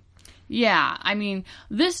movie. Yeah, I mean,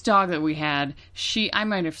 this dog that we had, I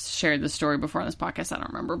might have shared the story before on this podcast, I don't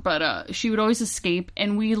remember, but she would always escape,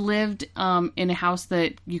 and we lived in a house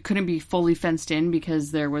that you couldn't be fully fenced in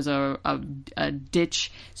because there was a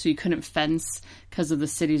ditch, so you couldn't fence because of the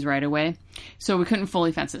city's right away. So we couldn't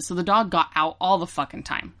fully fence it. So the dog got out all the fucking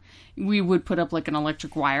time. We would put up an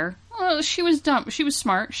electric wire. She was dumb. She was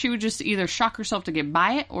smart. She would just either shock herself to get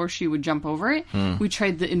by it or she would jump over it. We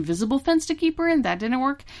tried the invisible fence to keep her in. That didn't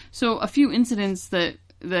work. So a few incidents that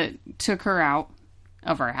took her out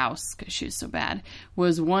of our house because she was so bad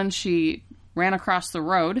was one, she ran across the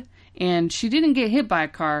road and she didn't get hit by a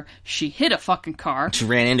car. She hit a fucking car. She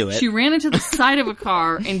ran into it. She ran into the side of a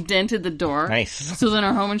car and dented the door. Nice. So then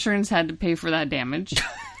our home insurance had to pay for that damage.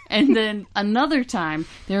 And then another time,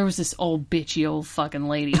 there was this bitchy old fucking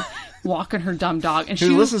lady walking her dumb dog. And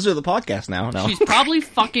Who listens to the podcast now? No. She's probably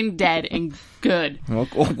fucking dead and good. Oh,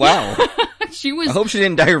 wow. She was. I hope she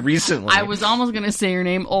didn't die recently. I was almost going to say her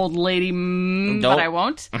name, old lady, but I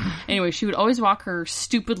won't. Anyway, she would always walk her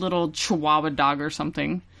stupid little Chihuahua dog or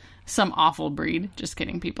something. Some awful breed. Just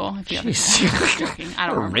kidding, people. If you have I'm joking. I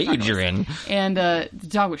don't remember. Rage you're in. And the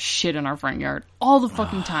dog would shit in our front yard all the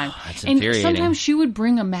fucking time. That's and infuriating. sometimes she would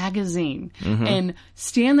bring a magazine and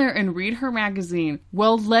stand there and read her magazine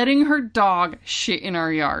while letting her dog shit in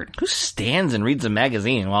our yard. Who stands and reads a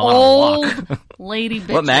magazine while on a walk? Lady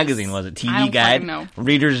bitches. What magazine was it? TV Guide? Know.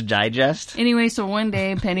 Reader's Digest? Anyway, so one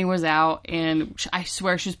day Penny was out and I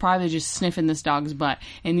swear she was probably just sniffing this dog's butt.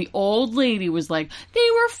 And the old lady was like, they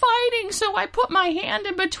were fighting, so I put my hand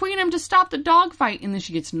in between them to stop the dog fight. And then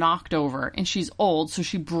she gets knocked over, and she's old, so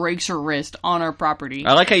she breaks her wrist on our property.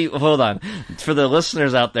 I like how you, hold on. For the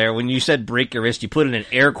listeners out there, when you said break your wrist, you put it in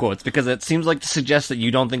air quotes, because it seems like to suggest that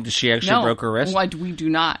you don't think that she actually broke her wrist. No, we do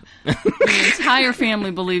not. The entire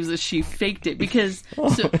family believes that she faked it, because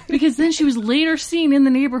then she was later seen in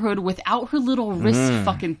the neighborhood without her little wrist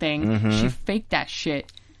fucking thing. Mm-hmm. She faked that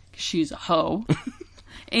shit. She's a hoe.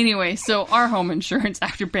 Anyway, so our home insurance,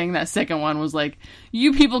 after paying that second one, was like,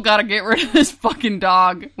 you people gotta get rid of this fucking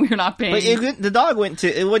dog. We're not paying. But the dog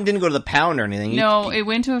didn't go to the pound or anything. No, it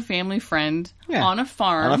went to a family friend on a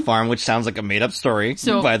farm. On a farm, which sounds like a made-up story,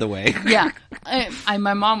 by the way. Yeah.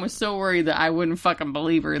 My mom was so worried that I wouldn't fucking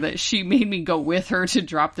believe her that she made me go with her to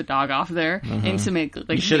drop the dog off there and to make,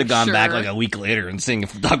 like, you should have gone back like a week later and seen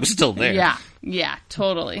if the dog was still there. Yeah,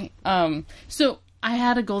 totally. So I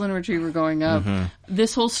had a golden retriever growing up.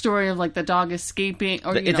 This whole story of, like, the dog escaping...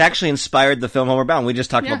 It's actually inspired the film Homeward Bound. We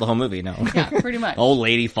just talked about the whole movie, no? Yeah, pretty much. Old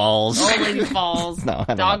lady falls. No,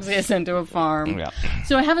 dogs get sent to a farm. Yeah.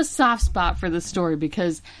 So I have a soft spot for this story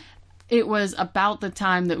because it was about the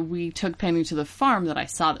time that we took Penny to the farm that I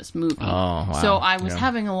saw this movie. Oh, wow. So I was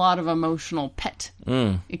having a lot of emotional pet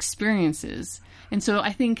experiences. And so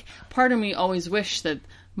I think part of me always wished that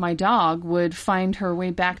my dog would find her way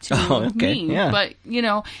back to me. Yeah. But,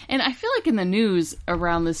 and I feel like in the news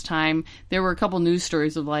around this time, there were a couple news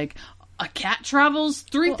stories of, like, a cat travels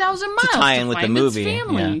 3,000 miles to tie in with the movie. Its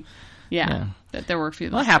family. Yeah. That there were a few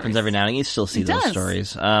of those That happens every now and then. You still see those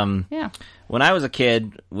stories. When I was a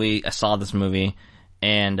kid, I saw this movie,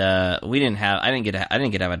 and I didn't get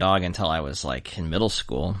to have a dog until I was, like, in middle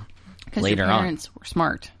school. Because your parents were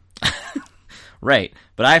smart. Right,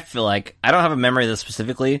 but I feel like, I don't have a memory of this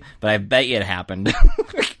specifically, but I bet you it happened.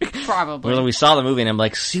 Probably. When we saw the movie, and I'm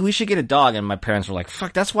like, see, we should get a dog, and my parents were like,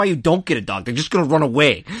 fuck, that's why you don't get a dog, they're just gonna run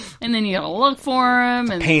away. And then you gotta look for them,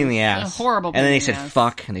 and pain in the ass. Horrible pain and then they said,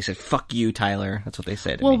 fuck, and they said, fuck you, Tyler. That's what they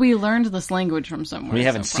said to me. We learned this language from somewhere. We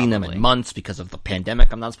haven't seen them in months because of the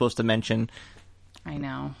pandemic I'm not supposed to mention. I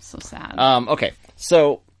know, so sad. Okay,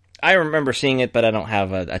 so I remember seeing it, but I don't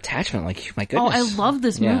have an attachment. Like, my goodness. Oh, I love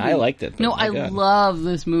this movie. Yeah, I liked it. No, I love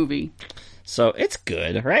this movie. So, it's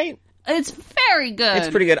good, right? It's very good. It's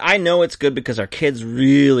pretty good. I know it's good because our kids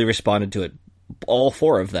really responded to it. All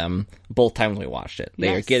four of them, both times we watched it.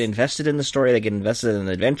 They get invested in the story. They get invested in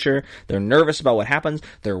the adventure. They're nervous about what happens.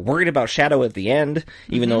 They're worried about Shadow at the end.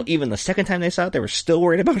 Even though even the second time they saw it, they were still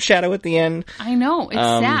worried about Shadow at the end. I know. It's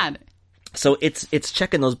sad. So it's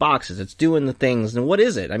checking those boxes. It's doing the things. And what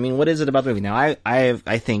is it? I mean, what is it about the movie? Now,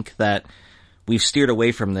 I think that we've steered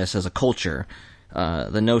away from this as a culture.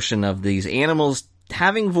 The notion of these animals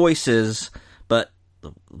having voices, but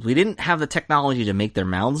we didn't have the technology to make their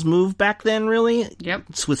mouths move back then, really. Yep.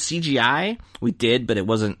 It's with CGI, we did, but it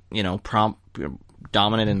wasn't,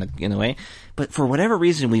 dominant in the way. But for whatever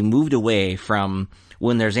reason, we moved away from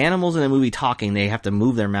when there's animals in a movie talking, they have to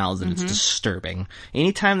move their mouths, and it's disturbing.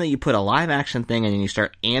 Anytime that you put a live action thing and you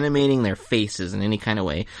start animating their faces in any kind of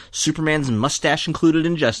way, Superman's mustache included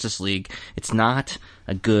in Justice League, it's not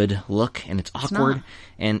a good look, and it's awkward.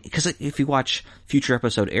 And because if you watch future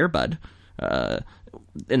episode Air Bud,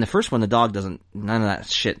 in the first one, the dog doesn't, none of that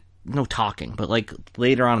shit, no talking, but like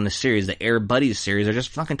later on in the series, the Air Buddies series, they're just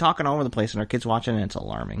fucking talking all over the place, and our kids watching, and it's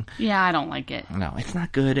alarming. Yeah, I don't like it. No, it's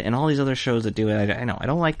not good, and all these other shows that do it, I know. I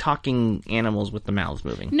don't like talking animals with the mouths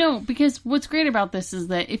moving. No, because what's great about this is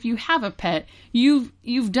that if you have a pet, you've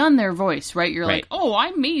done their voice, right? You're like, oh,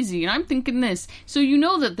 I'm Maisie, and I'm thinking this. So you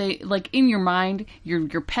know that they, like, in your mind,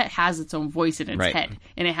 your pet has its own voice in its head,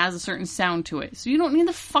 and it has a certain sound to it. So you don't need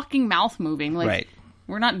the fucking mouth moving. Like,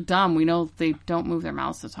 we're not dumb. We know they don't move their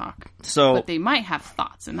mouths to talk. But they might have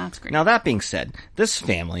thoughts, and that's great. Now, that being said, this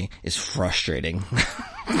family is frustrating.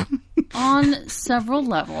 On several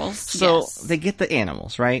levels, So, they get the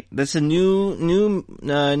animals, right? This is a new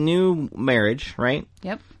marriage, right?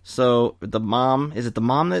 Yep. So, the mom, is it the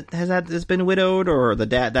mom that has been widowed, or the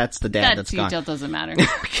dad? That's the dad that's gone. That detail doesn't matter.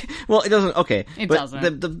 Well, it doesn't, okay. It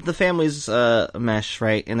doesn't. The family's a mesh,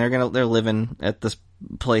 right? And they're living at this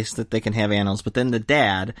place that they can have animals, but then the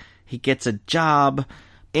dad, he gets a job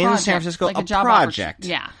in San Francisco, like a project.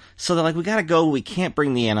 Yeah. So they're like, we gotta go, we can't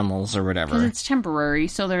bring the animals or whatever. Because it's temporary,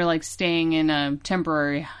 so they're like staying in a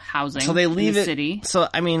temporary housing. So they leave in the city. So,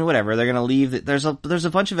 I mean, whatever, they're gonna leave. There's a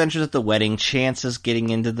bunch of adventures at the wedding, Chance is getting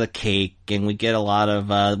into the cake, and we get a lot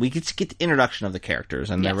of, we get the introduction of the characters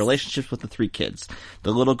and their relationships with the three kids.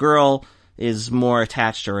 The little girl is more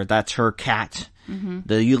attached to her, that's her cat.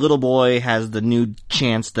 The little boy has the new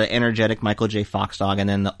Chance, the energetic Michael J. Fox dog, and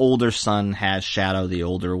then the older son has Shadow, the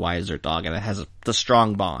older, wiser dog, and it has the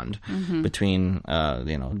strong bond between,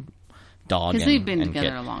 dog because they've been together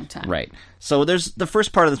kid. a long time. Right. So there's the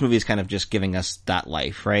first part of this movie is kind of just giving us that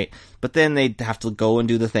life, right? But then they have to go and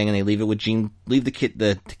do the thing, and they leave it with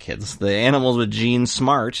the animals with Gene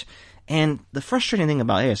Smart. And the frustrating thing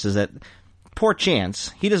about this is that poor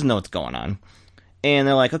Chance, he doesn't know what's going on. And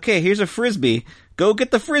they're like, okay, here's a Frisbee. Go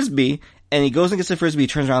get the Frisbee. And he goes and gets the Frisbee,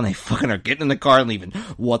 turns around, and they fucking are getting in the car and leaving.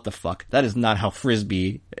 What the fuck? That is not how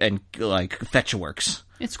Frisbee and, fetch works.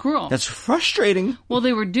 It's cruel. That's frustrating. Well,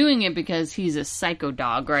 they were doing it because he's a psycho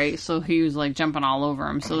dog, right? So he was, jumping all over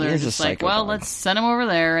him. So they're just like, well, let's send him over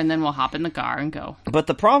there, and then we'll hop in the car and go. But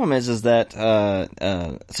the problem is that,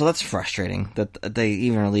 so that's frustrating, that they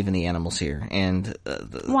even are leaving the animals here. And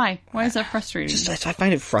Why? Why is that frustrating? I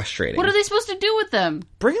find it frustrating. What are they supposed to do with them?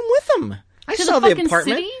 Bring them with them. I to saw the the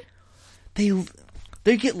apartment. City?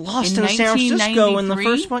 They get lost in San Francisco in the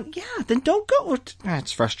first one. Yeah, then don't go.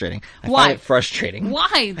 It's frustrating. I find it frustrating.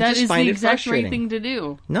 Why? That is the exact right thing to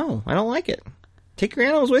do. No, I don't like it. Take your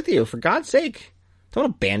animals with you, for God's sake. Don't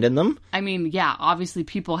abandon them. I mean, yeah, obviously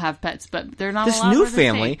people have pets, but they're not this allowed new to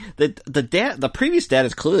family, the previous dad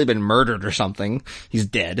has clearly been murdered or something. He's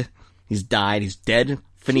dead. He's died. He's dead.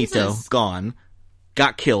 Finito. Jesus. Gone.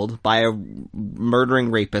 Got killed by a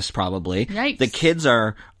murdering rapist, probably. Yikes. The kids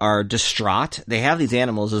are distraught. They have these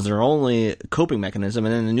animals as their only coping mechanism,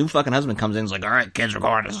 and then the new fucking husband comes in and is like, all right, kids, we're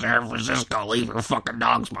going to San Francisco. Leave your fucking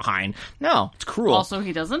dogs behind. No, it's cruel. Also,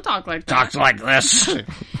 he doesn't talk like that. Talks like this.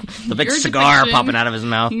 The big cigar popping out of his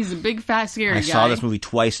mouth. He's a big, fat, scary guy. I saw this movie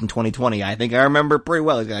twice in 2020. I think I remember pretty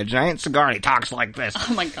well. He's got a giant cigar and he talks like this.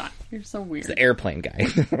 Oh my God, you're so weird. It's the airplane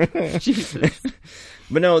guy. Jesus.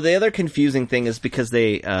 But no, the other confusing thing is because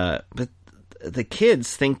the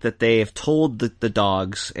kids think that they have told the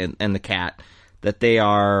dogs and the cat that they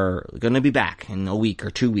are going to be back in a week or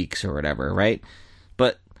 2 weeks or whatever, right?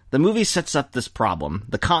 But the movie sets up this problem.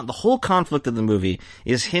 The whole conflict of the movie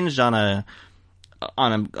is hinged on a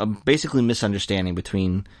basically misunderstanding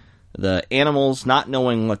between the animals not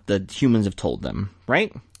knowing what the humans have told them,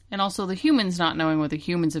 right? And also the humans not knowing what the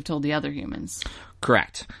humans have told the other humans.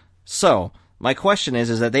 Correct. So my question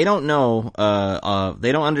is that they don't know,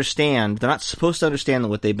 they don't understand, they're not supposed to understand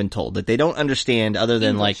what they've been told. That they don't understand other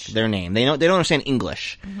than, English. their name. They don't understand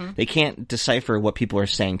English. Mm-hmm. They can't decipher what people are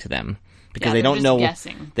saying to them. Because they don't know.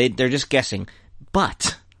 Guessing. They're just guessing.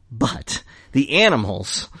 But, the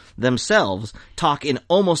animals themselves talk in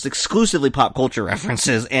almost exclusively pop culture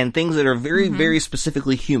references and things that are very, very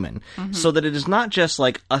specifically human. So that it is not just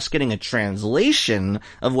like us getting a translation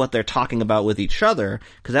of what they're talking about with each other,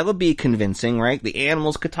 because that would be convincing, right? The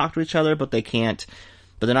animals could talk to each other, but they can't,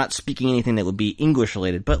 but they're not speaking anything that would be English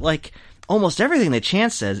related. But almost everything that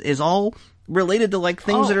Chance says is all related to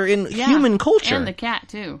things that are in human culture. And the cat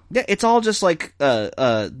too. Yeah, it's all just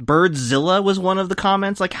Birdzilla was one of the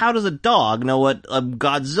comments. How does a dog know what a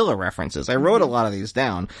Godzilla reference is? I wrote a lot of these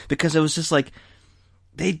down because it was just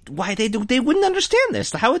they wouldn't understand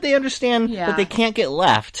this. How would they understand that they can't get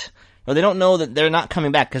left? Or they don't know that they're not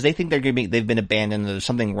coming back because they think they've been abandoned, there's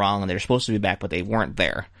something wrong and they're supposed to be back, but they weren't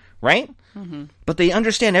there. Right? Mm-hmm. But they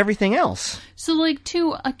understand everything else. So,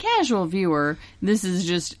 to a casual viewer, this is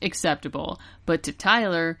just acceptable. But to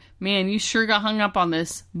Tyler, man, you sure got hung up on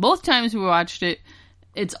this. Both times we watched it,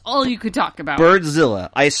 it's all you could talk about.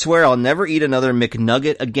 Birdzilla. I swear I'll never eat another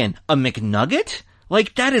McNugget again. A McNugget?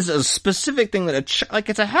 That is a specific thing that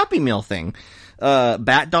it's a Happy Meal thing.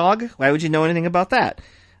 Bat dog? Why would you know anything about that?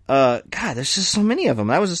 God, there's just so many of them.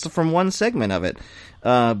 That was just from one segment of it.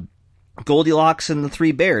 Goldilocks and the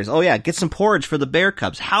Three Bears. Oh yeah, get some porridge for the bear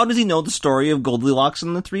cubs. How does he know the story of Goldilocks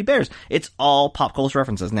and the Three Bears? It's all pop culture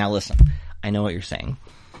references. Now listen, I know what you're saying.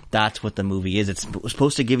 That's what the movie is. It's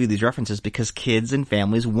supposed to give you these references because kids and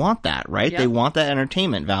families want that, right? Yep. They want that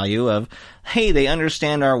entertainment value of, hey, they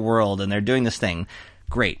understand our world and they're doing this thing.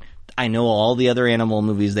 Great. I know all the other animal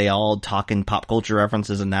movies, they all talk in pop culture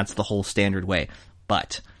references and that's the whole standard way.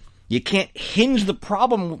 But you can't hinge the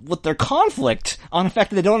problem with their conflict on the fact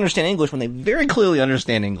that they don't understand English when they very clearly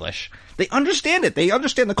understand English. They understand it. They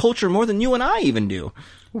understand the culture more than you and I even do.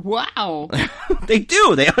 Wow. They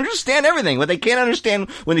do. They understand everything. But they can't understand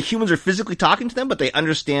when the humans are physically talking to them, but they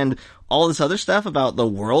understand all this other stuff about the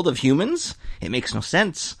world of humans. It makes no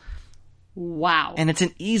sense. Wow. And it's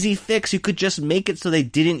an easy fix. You could just make it so they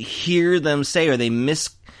didn't hear them say, or they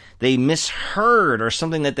misheard, or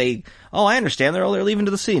something that I understand, they're leaving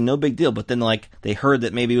to the sea, no big deal. But then they heard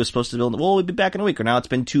that maybe it was supposed to build, we'll be back in a week, or now it's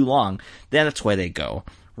been too long. Then that's why they go.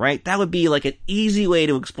 right? That would be like an easy way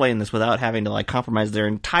to explain this without having to like compromise their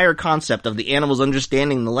entire concept of the animals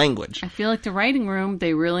understanding the language. I feel like the writing room,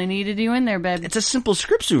 they really needed you in there, babe. It's a simple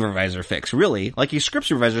script supervisor fix, really. Like, your script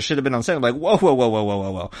supervisor should have been on set. Like,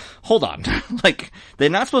 whoa. Hold on. Like, they're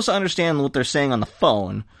not supposed to understand what they're saying on the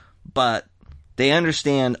phone, but they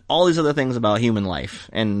understand all these other things about human life.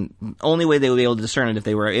 And the only way they would be able to discern it if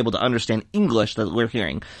they were able to understand English that we're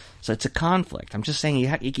hearing. So it's a conflict. I'm just saying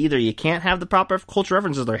either you can't have the proper cultural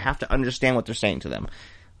references or you have to understand what they're saying to them.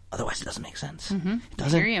 Otherwise, it doesn't make sense. Mm-hmm. It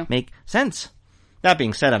doesn't make sense. That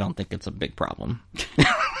being said, I don't think it's a big problem.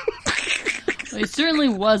 It certainly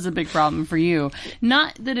was a big problem for you.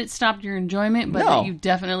 Not that it stopped your enjoyment, but that you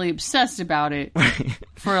definitely obsessed about it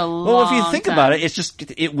for a long time. Well, if you think about it, it's just,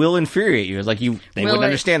 it will infuriate you. It's like they wouldn't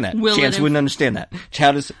understand that. Chance wouldn't understand that.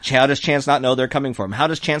 How does Chance not know they're coming for him? How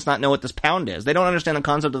does Chance not know what this pound is? They don't understand the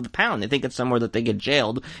concept of the pound. They think it's somewhere that they get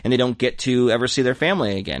jailed and they don't get to ever see their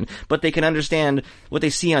family again. But they can understand what they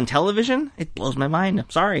see on television. It blows my mind. I'm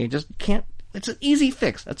sorry. Just can't. It's an easy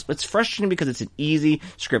fix. It's frustrating because it's an easy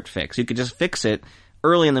script fix. You could just fix it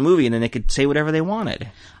early in the movie and then they could say whatever they wanted.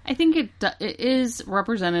 I think it is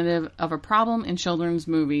representative of a problem in children's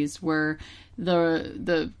movies where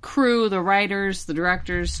the crew, the writers, the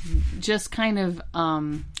directors just kind of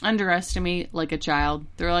underestimate like a child.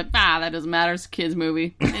 They're like, that doesn't matter. It's a kid's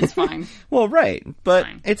movie. It's fine. Well, right. But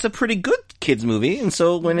it's a pretty good kid's movie. And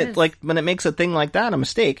so when when it makes a thing like that a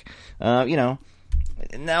mistake,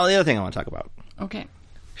 Now, the other thing I want to talk about. Okay.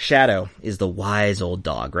 Shadow is the wise old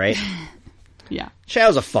dog, right? Yeah.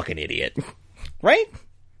 Shadow's a fucking idiot. Right?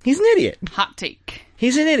 He's an idiot. Hot take.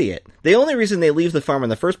 He's an idiot. The only reason they leave the farm in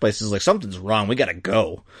the first place is like, something's wrong, we gotta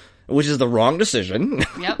go. Which is the wrong decision.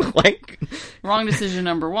 Yep. Wrong decision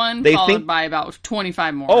number one, followed by about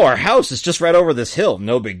 25 more. Oh, our house is just right over this hill.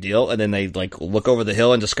 No big deal. And then they look over the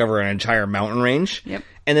hill and discover an entire mountain range. Yep.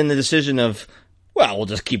 And then the decision of, well, we'll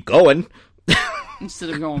just keep going.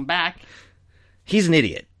 Instead of going back. He's an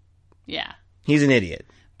idiot. Yeah. He's an idiot.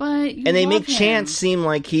 But and they make Chance seem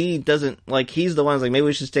like he doesn't, like, he's the one who's like, maybe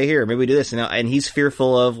we should stay here, maybe we do this, and he's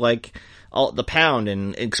fearful of, like, all the pound,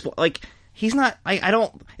 and, like, he's not, I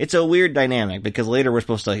don't, it's a weird dynamic, because later we're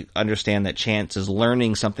supposed to understand that Chance is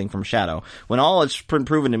learning something from Shadow, when all it's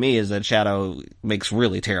proven to me is that Shadow makes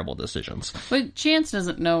really terrible decisions. But Chance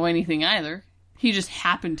doesn't know anything either. He just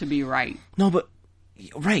happened to be right. No, but...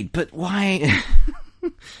 Right, but why?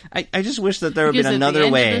 I just wish that there would have been another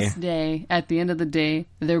way. At the end of the day,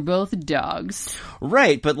 they're both dogs.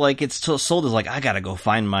 Right, but like it's sold as like, I gotta go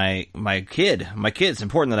find my kid. My kid's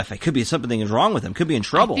important that if could be something is wrong with him, could be in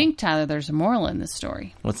trouble. I think, Tyler, there's a moral in this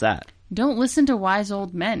story. What's that? Don't listen to wise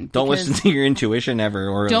old men. Don't listen to your intuition ever.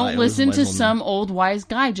 Or don't listen to some old wise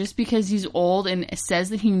guy just because he's old and says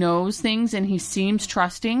that he knows things and he seems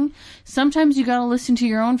trusting. Sometimes you gotta listen to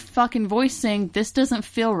your own fucking voice saying, this doesn't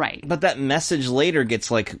feel right. But that message later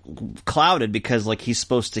gets, like, clouded because, like, he's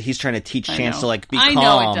trying to teach Chance to, like, be calm. I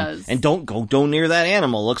know it does. And don't go near that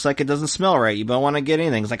animal. Looks like it doesn't smell right. You don't want to get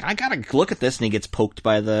anything. It's like, I gotta look at this, and he gets poked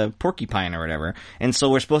by the porcupine or whatever. And so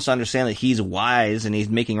we're supposed to understand that he's wise and he's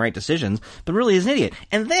making right decisions, but really is an idiot.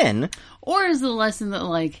 And then... Or is the lesson that,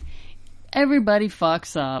 like, everybody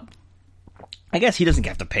fucks up. I guess he doesn't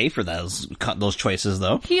have to pay for those choices,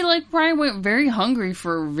 though. He, like, probably went very hungry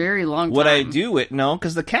for a very long time. Would I do it? No,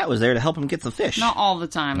 because the cat was there to help him get the fish. Not all the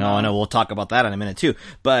time, No, I know. We'll talk about that in a minute, too.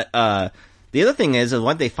 But, the other thing is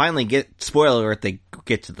when they finally get, spoiler alert,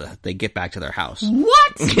 they get back to their house.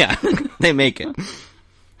 What? Yeah. They make it.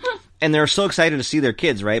 And they're so excited to see their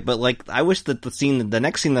kids, right? But, like, I wish that the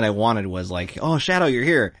next scene that I wanted was, like, oh, Shadow, you're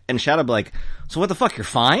here. And Shadow be like, so what the fuck, you're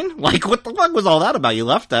fine? Like, what the fuck was all that about? You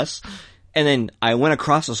left us. And then I went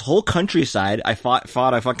across this whole countryside. I fought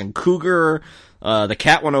a fucking cougar. The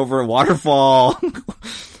cat went over a waterfall.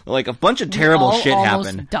 Like, a bunch of terrible shit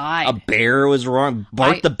happened. Died. A bear was wrong.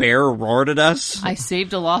 Bart the bear roared at us. I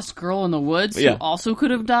saved a lost girl in the woods who also could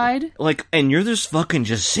have died. Like, and you're just fucking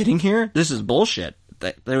just sitting here? This is bullshit.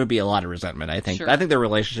 There would be a lot of resentment, I think. Sure. I think their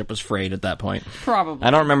relationship was frayed at that point. Probably. I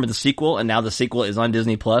don't remember the sequel, and now the sequel is on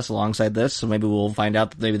Disney Plus alongside this, so maybe we'll find out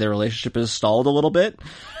that maybe their relationship is stalled a little bit.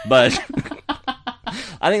 But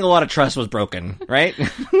I think a lot of trust was broken, right?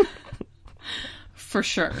 For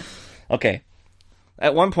sure. Okay.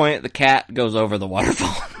 At one point, the cat goes over the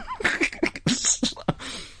waterfall.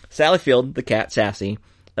 Sally Field, the cat, Sassy,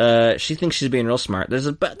 she thinks she's being real smart. There's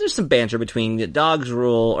some banter between cats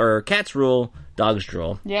rule, dogs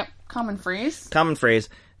drool. Yep. Common phrase.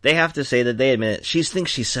 they have to say that they admit it. She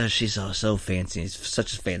thinks she's so fancy,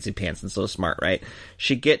 such a fancy pants and so smart, right?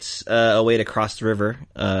 She gets a way to cross the river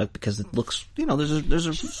because it looks, there's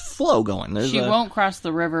a flow going. She won't cross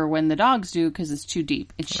the river when the dogs do because it's too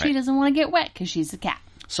deep, and she doesn't want to get wet because she's a cat.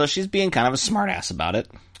 So she's being kind of a smartass about it,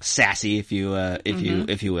 sassy, if you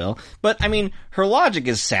will. But I mean, her logic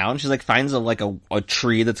is sound. She's like finds a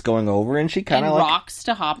tree that's going over, and she kind of rocks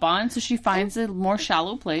to hop on, so she finds a more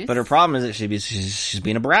shallow place. But her problem is that she's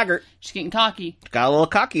being a braggart. She's getting cocky. Got a little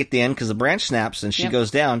cocky at the end because the branch snaps, and she goes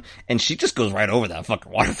down, and she just goes right over that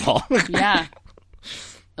fucking waterfall. Yeah.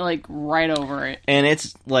 Like right over it, and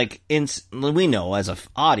it's like we know as an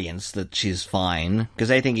audience that she's fine because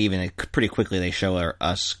I think even pretty quickly they show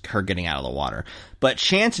her getting out of the water. But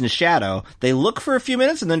Chance and Shadow, they look for a few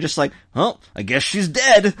minutes and then just like, oh, I guess she's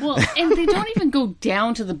dead. Well, and they don't even go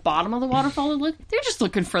down to the bottom of the waterfall. They're just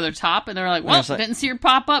looking for their top, and they're like, well, didn't see her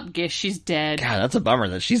pop up. Guess she's dead. God, that's a bummer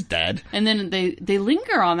that she's dead. And then they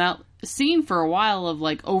linger on that scene for a while of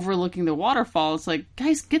like overlooking the waterfall. It's like,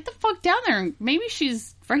 guys, get the fuck down there, and maybe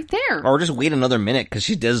she's right there, or just wait another minute because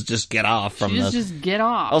she does just get off from just get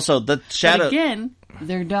off. Also, the Shadow, but again,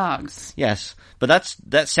 they're dogs. Yes, but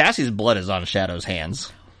that Sassy's blood is on Shadow's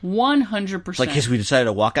hands. 100%. Like, because we decided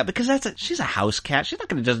to walk out because she's a house cat. She's not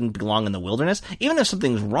going to doesn't belong in the wilderness. Even if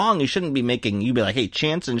something's wrong, you shouldn't be making you be like, hey,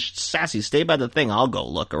 Chance and Sassy, stay by the thing. I'll go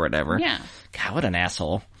look or whatever. Yeah. God, what an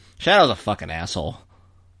asshole. Shadow's a fucking asshole.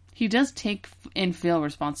 He does take and feel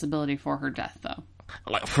responsibility for her death, though.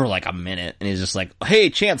 For like a minute, and he's just like, hey,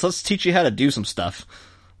 Chance, let's teach you how to do some stuff.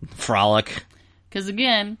 Frolic. Because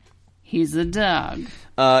again, he's a dog.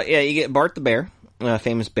 Yeah, you get Bart the bear,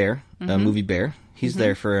 famous bear, movie bear. He's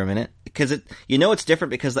there for a minute. Because it's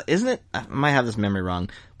different because, isn't it, I might have this memory wrong,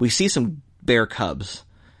 we see some bear cubs.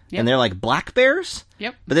 Yep. And they're like black bears?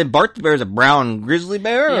 Yep. But then Bart the bear is a brown grizzly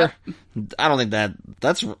bear? Yep. I don't think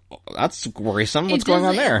that's worrisome. What's going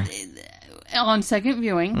on there? On second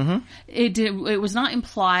viewing, it was not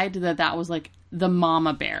implied that was like the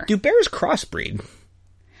mama bear. Do bears crossbreed?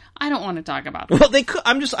 I don't want to talk about that. Well, they could.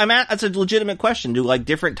 That's a legitimate question. Do like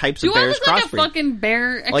different types of bears crossbreed? Do I look like a fucking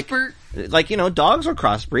bear expert? Like dogs are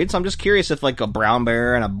crossbreed. So I'm just curious if like a brown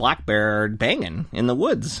bear and a black bear are banging in the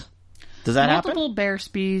woods. Does that happen? Multiple bear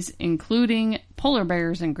species, including polar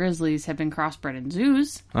bears and grizzlies, have been crossbred in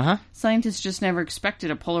zoos. Scientists just never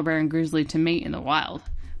expected a polar bear and grizzly to mate in the wild.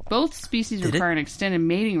 Both species require an extended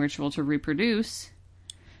mating ritual to reproduce.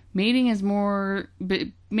 Mating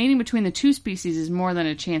between the two species is more than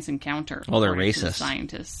a chance encounter. Oh, they're racist.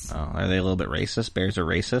 Scientists. Oh, are they a little bit racist? Bears are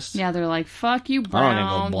racist? Yeah, they're like, fuck you, brown bear. I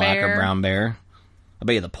don't think black or brown bear. I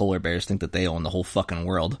bet you the polar bears think that they own the whole fucking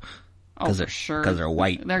world. Oh, for sure. Because they're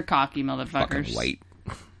white. They're cocky motherfuckers. Fucking white.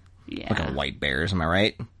 Yeah. Fucking white bears, am I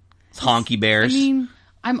right? It's honky bears. I mean,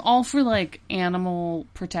 I'm all for, like, animal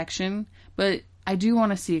protection, but I do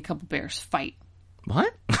want to see a couple bears fight.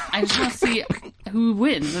 What? I just want to see who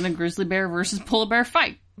wins in a grizzly bear versus polar bear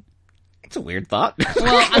fight. It's a weird thought.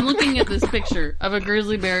 Well, I'm looking at this picture of a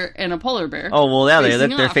grizzly bear and a polar bear. Oh, well, yeah,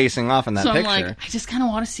 they're facing off in that picture. So I'm like, I just kind of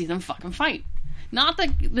want to see them fucking fight. Not that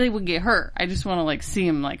they would get hurt. I just want to, like, see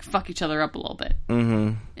them, like, fuck each other up a little bit.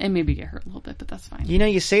 Mm-hmm. And maybe get hurt a little bit, but that's fine.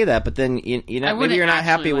 You say that, but then, maybe you're not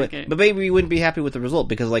happy with it. But maybe you wouldn't be happy with the result,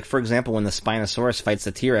 because, like, for example, when the Spinosaurus fights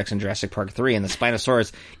the T-Rex in Jurassic Park 3, and the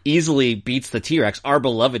Spinosaurus easily beats the T-Rex, our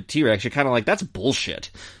beloved T-Rex, you're kind of like, that's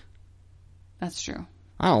bullshit. That's true.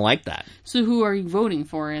 I don't like that. So who are you voting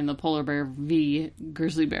for in the polar bear v.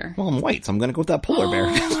 grizzly bear? Well, I'm white, so I'm going to go with that polar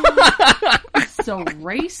bear. So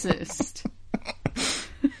racist.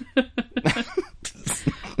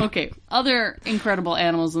 Okay, other incredible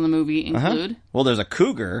animals in the movie include... Well, there's a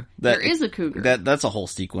cougar. There is a cougar. That's a whole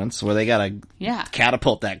sequence where they gotta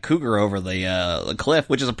catapult that cougar over the cliff,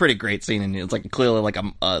 which is a pretty great scene, and it's like clearly like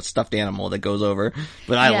a stuffed animal that goes over.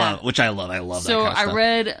 But I love that kind of stuff. So I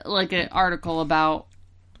read like an article about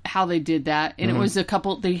how they did that, and it was a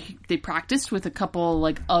couple... They practiced with a couple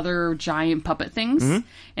like other giant puppet things,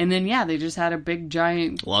 and then they just had a big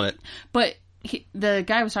giant... Love it. But... the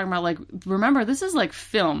guy was talking about, like, remember, this is like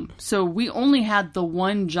film, so we only had the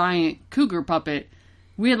one giant cougar puppet.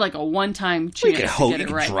 We had like a one-time chance to get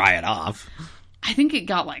it right. Dry it off. I think it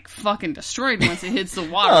got like fucking destroyed once it hits the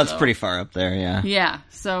water. Oh, it's pretty far up there, yeah. Yeah,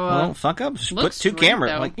 so well, fuck up. Just put two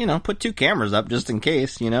cameras, put two cameras up just in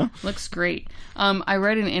case, Looks great. I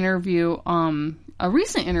read an interview, a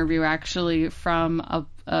recent interview actually, from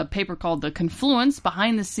a paper called The Confluence,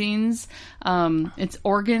 behind the scenes. It's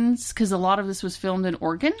organs, because a lot of this was filmed in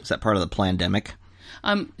Oregon. Is that part of the pandemic?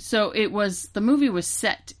 So the movie was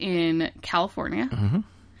set in California.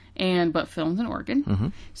 but filmed in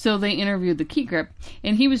Oregon. So they interviewed the Key Grip,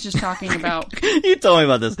 and he was just talking about. You told me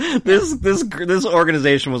about this. This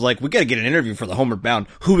organization was like, we got to get an interview for the Homeward Bound.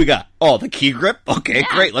 Who we got? Oh, the Key Grip. Okay,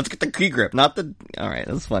 great. Let's get the Key Grip. Not the. All right,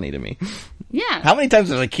 that's funny to me. Yeah. How many times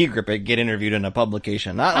does a Key Grip get interviewed in a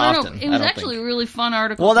publication? Not I don't often. know. It was actually a really fun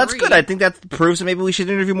article. Well, to that's read. good. I think that proves that maybe we should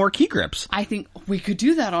interview more Key Grips. I think we could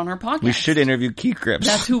do that on our podcast. We should interview Key Grips.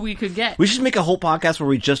 That's who we could get. We should make a whole podcast where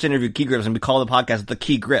we just interview Key Grips and we call the podcast the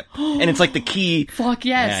Key Grip. And it's like the key. Fuck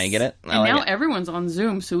yes. Yeah, you get it? And now everyone's on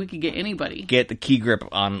Zoom, so we could get anybody. Get the Key Grip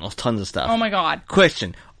on tons of stuff. Oh my god.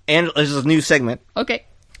 Question. And this is a new segment. Okay.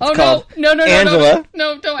 Oh called no, Angela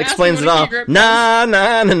no, don't explains ask it me what a all. Key Grip Na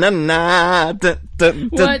na na na na.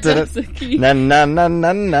 What does a key? Na na na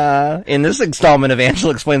na na. In this installment of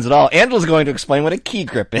Angela Explains It All, Angela's going to explain what a Key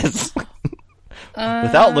Grip is.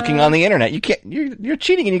 Without looking on the internet. You can't. You're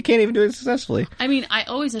cheating and you can't even do it successfully. I mean, I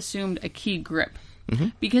always assumed a key grip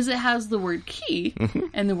because it has the word key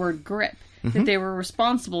and the word grip. That they were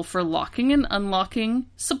responsible for locking and unlocking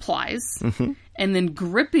supplies and then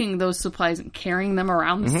gripping those supplies and carrying them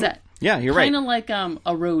around the set. Yeah, you're right. Kind of like a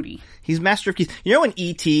roadie. He's master of keys. You know in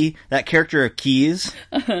E.T., that character of Keys?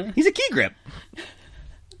 He's a Key Grip.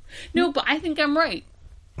 No, but I think I'm right.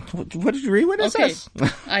 What did you read? What is this?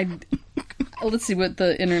 Let's see what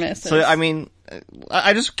the internet says. So, I mean,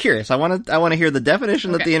 I'm just curious. I want to hear the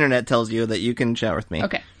definition that the internet tells you that you can chat with me.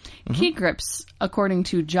 Okay. Key grips, according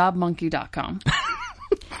to jobmonkey.com.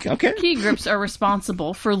 Okay. Key grips are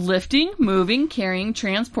responsible for lifting, moving, carrying,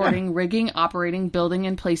 transporting, rigging, operating, building,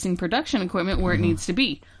 and placing production equipment where it needs to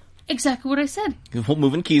be. Exactly what I said.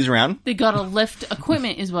 Moving keys around. They gotta lift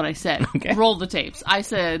equipment is what I said. Okay. Roll the tapes. I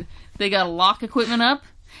said they gotta lock equipment up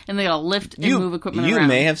and they gotta lift and move equipment around. You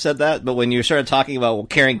may have said that, but when you started talking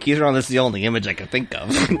about carrying keys around, this is the only image I could think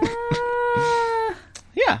of.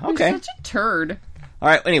 Yeah, okay. You're such a turd. All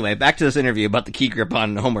right, anyway, back to this interview about the Key Grip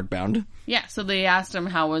on Homeward Bound. Yeah, so they asked him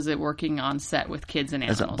how was it working on set with kids and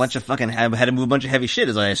animals. There's a bunch of fucking had to move a bunch of heavy shit,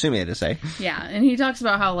 as I assume he had to say. Yeah, and he talks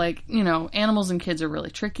about how, like, you know, animals and kids are really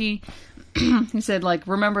tricky. He said, like,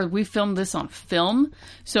 remember, we filmed this on film,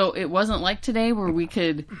 so it wasn't like today where we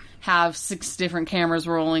could have 6 different cameras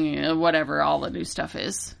rolling, whatever all the new stuff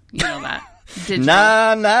is. You know that. Digital.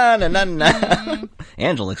 Na.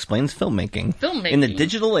 Angela explains filmmaking. In the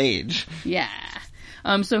digital age. Yeah.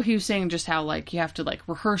 So he was saying just how, like, you have to, like,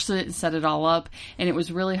 rehearse it and set it all up. And it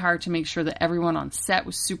was really hard to make sure that everyone on set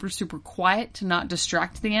was super, super quiet to not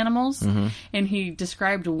distract the animals. Mm-hmm. And he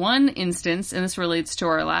described one instance, and this relates to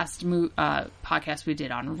our last podcast we did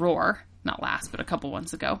on Roar. Not last, but a couple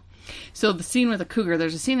ones ago. So the scene with the cougar,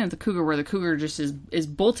 there's a scene in the cougar where the cougar just is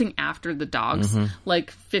bolting after the dogs,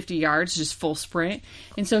 like 50 yards, just full sprint.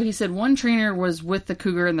 And so he said one trainer was with the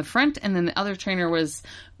cougar in the front, and then the other trainer was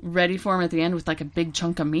ready for him at the end with like a big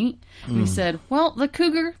chunk of meat. And he said, well, the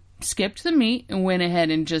cougar skipped the meat and went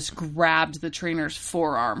ahead and just grabbed the trainer's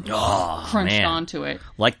forearm, crunched onto it.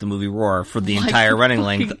 Like the movie Roar for the entire running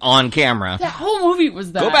length on camera. That whole movie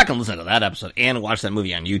was that. Go back and listen to that episode and watch that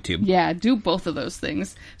movie on YouTube. Yeah, do both of those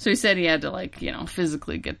things. So he said he had to, like, you know,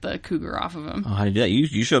 physically get the cougar off of him. Oh, how did you do that?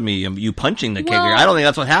 You showed me you punching the cougar. I don't think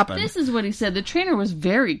that's what happened. This is what he said. The trainer was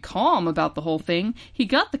very calm about the whole thing. He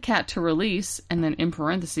got the cat to release, and then in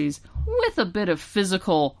parentheses, with a bit of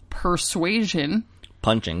physical persuasion.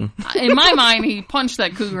 Punching. In my mind, he punched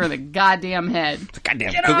that cougar in the goddamn head.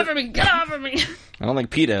 Goddamn Get cougar. off of me! Get off of me! I don't think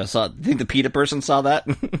PETA saw. Do you think the PETA person saw that?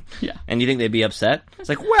 Yeah. And you think they'd be upset? It's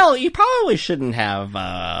like, well, you probably shouldn't have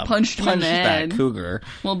punched him in the head. That cougar.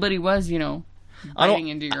 Well, but he was, you know, biting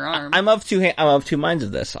into your arm. I'm of two minds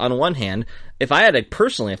of this. On one hand, if I had a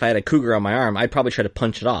cougar on my arm, I'd probably try to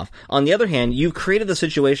punch it off. On the other hand, you've created the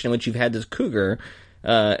situation in which you've had this cougar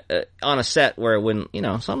on a set where it wouldn't, you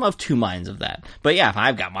know, so I'm of two minds of that. But yeah, if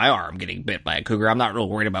I've got my arm getting bit by a cougar, I'm not real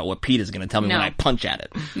worried about what PETA's going to tell me when I punch at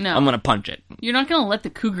it. No. I'm going to punch it. You're not going to let the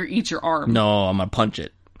cougar eat your arm. No, I'm going to punch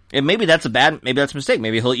it. And maybe that's a mistake.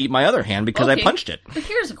 Maybe he'll eat my other hand because I punched it. But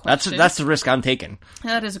here's a question. That's the risk I'm taking.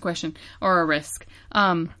 That is a question. Or a risk.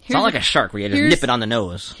 It's not like a shark where you just nip it on the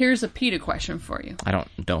nose. Here's a PETA question for you. I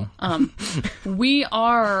don't. We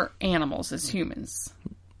are animals as humans.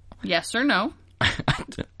 Yes or no?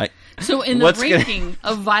 So in the ranking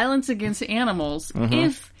of violence against animals,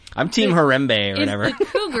 if I'm Team Harambe or whatever. If the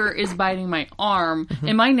cougar is biting my arm,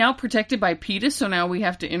 am I now protected by PETA? So now we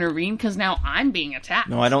have to intervene because now I'm being attacked.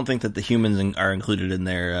 No, I don't think that the humans are included in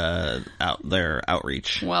their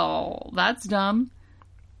outreach. Well, that's dumb.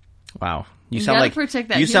 Wow, you sound like protect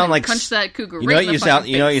that. You sound like punch that cougar. You know what you sound.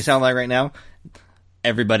 You know what you sound like right now.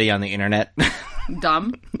 Everybody on the internet.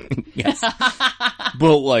 Dumb. Yes.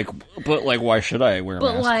 but why should I wear a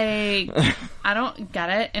But mask? I don't get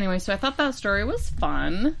it. Anyway, so I thought that story was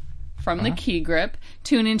fun from the Key Grip.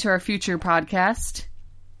 Tune into our future podcast.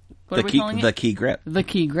 What are we calling it? The Key Grip. The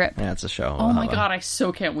Key Grip. Yeah, it's a show. Oh my god, I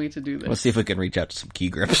so can't wait to do this. Let's see if we can reach out to some Key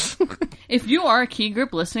Grips. If you are a Key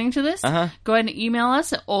Grip listening to this, go ahead and email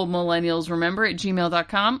us at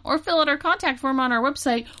oldmillennialsremember@gmail.com or fill out our contact form on our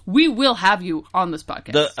website. We will have you on this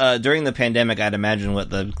podcast. During the pandemic, I'd imagine what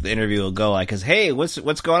the interview will go like is, hey,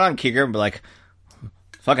 what's going on, Key Grip? And be like,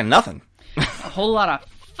 fucking nothing. A whole lot of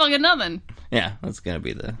fucking nothing. Yeah, that's going to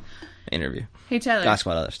be the interview. Hey, Tyler. Ask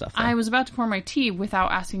about other stuff. Though. I was about to pour my tea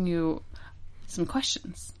without asking you some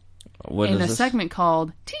questions. What in is a this? segment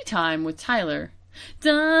called Tea Time with Tyler.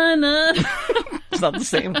 Dun-dun. It's not the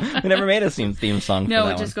same. We never made a theme song for No,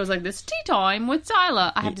 that it just one. goes like this. Tea Time with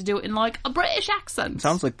Tyler. I have to do it in like a British accent.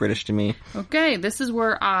 Sounds like British to me. Okay, this is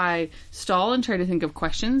where I stall and try to think of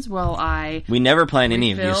questions while I We never plan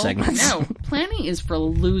any of refill. these segments. No, planning is for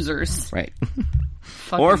losers. Right.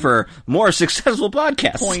 Fucking Or for more successful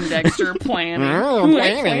podcasts. Poindexter planning. Oh, I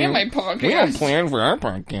planning. plan my podcast. We don't plan for our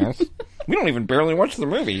podcast. We don't even barely watch the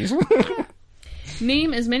movies.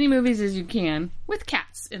 Name as many movies as you can with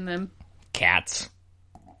cats in them. Cats.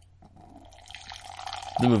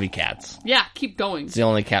 The movie Cats. Yeah, keep going. It's the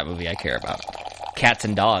only cat movie I care about. Cats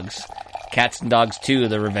and Dogs. Cats and Dogs 2,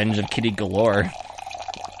 The Revenge of Kitty Galore.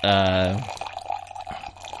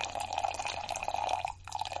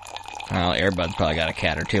 Oh, Air Bud's probably got a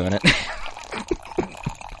cat or two in it.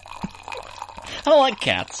 I don't like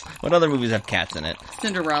cats. What other movies have cats in it?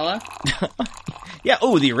 Cinderella. Yeah,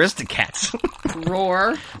 oh, the Aristocats.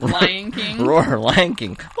 Roar. Lion King. Roar, Lion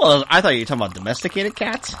King. Well, I thought you were talking about domesticated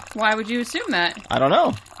cats. Why would you assume that? I don't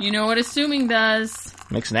know. You know what assuming does.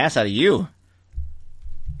 Makes an ass out of you.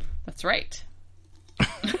 That's right.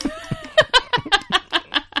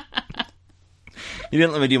 You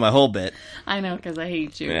didn't let me do my whole bit. I know, because I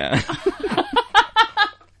hate you. Yeah.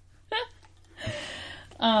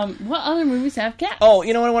 What other movies have cats? Oh,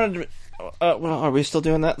 you know what I wanted to... well, are we still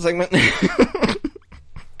doing that segment?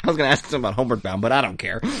 I was going to ask something about Homeward Bound, but I don't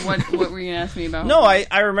care. What were you going to ask me about? No,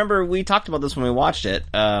 I remember we talked about this when we watched it.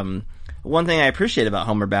 One thing I appreciate about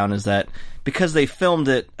Homeward Bound is that because they filmed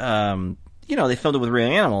it, they filmed it with real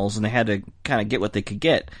animals, and they had to kind of get what they could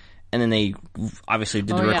get. And then they obviously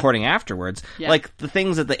did the recording afterwards. Yeah. Like, the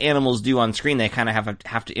things that the animals do on screen, they kind of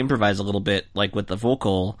have to improvise a little bit, like with the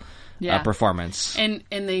vocal performance. And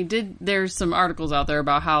they did, there's some articles out there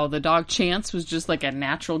about how the dog Chance was just like a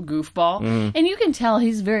natural goofball. And you can tell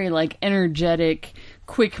he's very like energetic,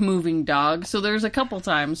 quick moving dog. So there's a couple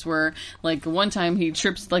times where like one time he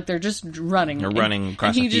trips, like they're just running. They're running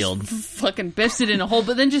across the field. And he just fucking biffs it in a hole,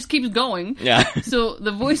 but then just keeps going. Yeah. So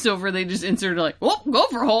the voiceover, they just inserted like, whoop, go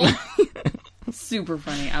for a hole. Super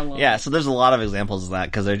funny. I love it. Yeah, so there's a lot of examples of that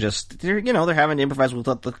because they're having to improvise with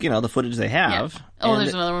what the footage they have. Yeah. Oh,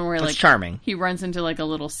 there's another one where it's like charming. He runs into like a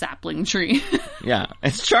little sapling tree. Yeah,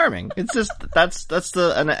 it's charming. It's just it's just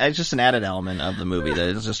an added element of the movie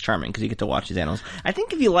that is just charming because you get to watch these animals. I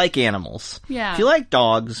think if you like animals, if you like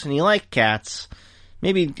dogs and you like cats,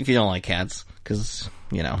 maybe if you don't like cats because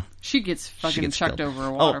she gets fucking chucked killed. over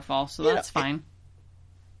a waterfall, so that's fine.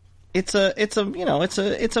 It's a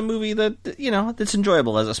movie that that's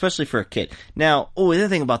enjoyable especially for a kid. Now, the other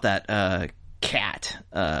thing about that cat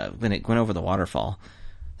when it went over the waterfall,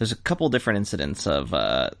 there's a couple different incidents of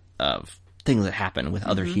things that happen with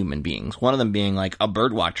other human beings. One of them being like a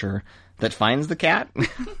bird watcher that finds the cat.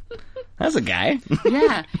 That's a guy.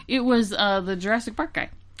 Yeah, it was the Jurassic Park guy.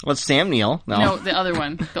 Well, it's Sam Neill. No, the other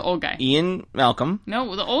one, the old guy. Ian Malcolm.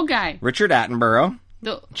 No, the old guy. Richard Attenborough.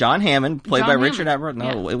 John Hammond, played by Richard Hammond.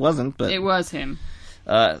 Attenborough. No, it wasn't, but it was him.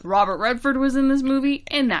 Robert Redford was in this movie,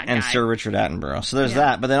 and that guy. And Sir Richard Attenborough. So there's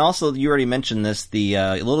that. But then also, you already mentioned this, the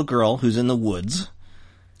little girl who's in the woods.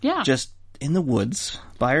 Yeah. Just in the woods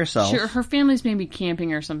by herself. Sure, her family's maybe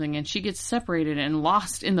camping or something, and she gets separated and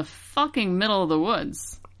lost in the fucking middle of the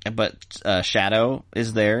woods. But Shadow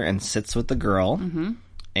is there and sits with the girl. Mm-hmm.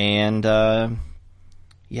 And,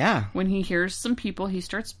 yeah. When he hears some people, he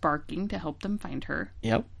starts barking to help them find her.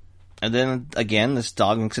 Yep. And then, again, this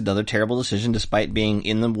dog makes another terrible decision despite being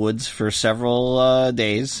in the woods for several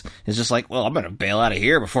days. It's just like, well, I'm going to bail out of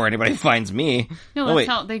here before anybody finds me. No,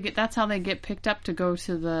 that's how they get picked up to go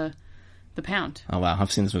to the pound. Oh, wow.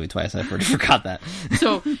 I've seen this movie twice. I forgot that.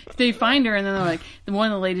 So they find her, and then they're like, one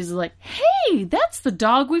of the ladies is like, hey, that's the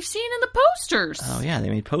dog we've seen in the posters. Oh, yeah. They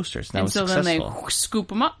made posters. That and was so successful. then they scoop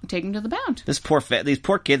them up and take them to the pound. These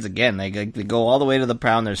poor kids, again, they go all the way to the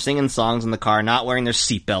pound. They're singing songs in the car, not wearing their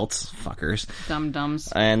seatbelts. Fuckers.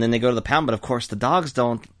 Dum-dums. And then they go to the pound, but of course the dogs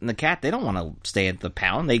don't, and the cat, they don't want to stay at the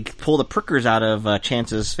pound. They pull the prickers out of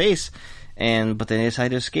Chance's face. But they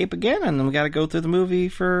decide to escape again, and then we got to go through the movie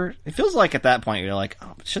for. It feels like at that point you're like,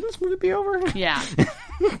 oh, shouldn't this movie be over? Yeah,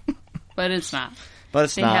 but it's not. But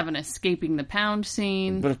it's they not. They have an escaping the pound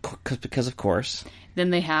scene. But because of course. Then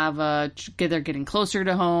they have they're getting closer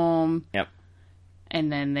to home. Yep.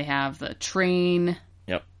 And then they have the train.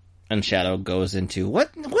 Yep. And Shadow goes into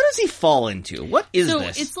what does he fall into? What is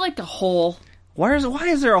this? So it's like a hole. Why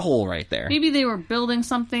is there a hole right there? Maybe they were building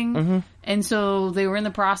something, mm-hmm. and so they were in the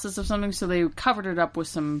process of something, so they covered it up with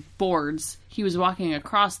some boards. He was walking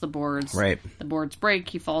across the boards. Right. The boards break.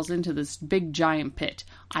 He falls into this big giant pit.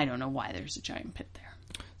 I don't know why there's a giant pit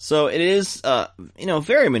there. So it is,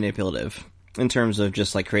 very manipulative in terms of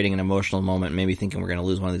just like creating an emotional moment, maybe thinking we're going to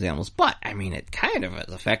lose one of these animals. But, I mean, it kind of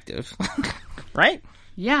is effective. Right?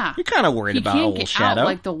 Yeah. You're kind of worried about old Shadow.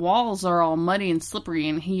 Like, the walls are all muddy and slippery,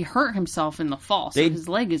 and he hurt himself in the fall, so his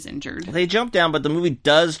leg is injured. They jump down, but the movie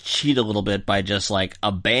does cheat a little bit by just, like,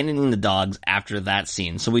 abandoning the dogs after that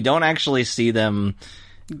scene. So we don't actually see them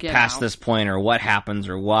past this point, or what happens,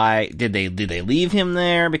 or why. Did they leave him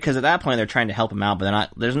there? Because at that point, they're trying to help him out, but they're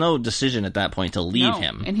not. There's no decision at that point to leave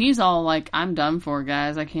him. And he's all like, I'm done for,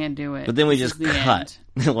 guys. I can't do it. But then we just cut.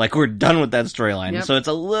 Like, we're done with that storyline. Yep. So it's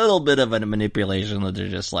a little bit of a manipulation that they're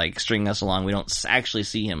just, like, stringing us along. We don't actually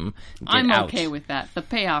see him get I'm out. okay with that. The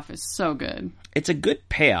payoff is so good. It's a good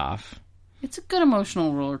payoff. It's a good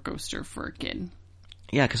emotional roller coaster for a kid.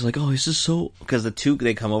 Yeah, because, like, oh, this is so... Because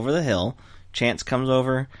they come over the hill. Chance comes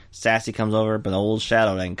over. Sassy comes over. But the old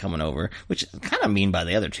Shadow ain't coming over. Which is kind of mean by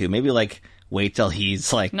the other two. Maybe, like, wait till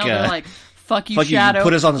he's, like... No, they're like, fuck you, Shadow. You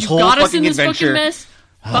put us on this whole got us fucking in this adventure. Fucking mess.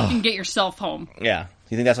 Fucking get yourself home. Yeah.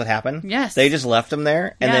 You think that's what happened? Yes. They just left him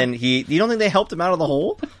there, and then you don't think they helped him out of the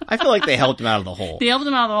hole? I feel like they helped him out of the hole. They helped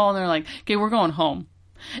him out of the hole, and they're like, okay, we're going home.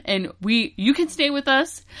 And you can stay with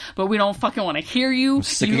us, but we don't fucking want to hear you.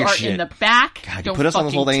 You are in the back. God, don't you put us on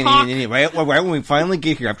this whole thing, right when we finally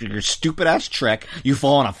get here after your stupid ass trek, you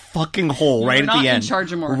fall in a fucking hole right at the end. You're not in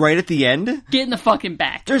charge anymore. Right at the end? Get in the fucking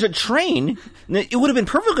back. There's a train. It would have been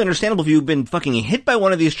perfectly understandable if you'd been fucking hit by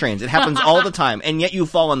one of these trains. It happens all the time, and yet you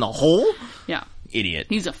fall in the hole? Yeah. Idiot.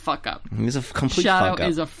 He's a fuck up. He's a complete Shadow fuck up.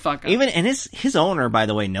 is a fuck up. Even, and his owner, by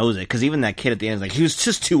the way, knows it, because even that kid at the end is like, he was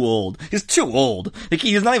just too old. He's too old. Like,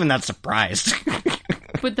 he's not even that surprised.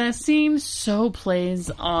 But that scene so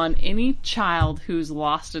plays on any child who's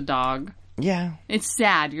lost a dog. Yeah. It's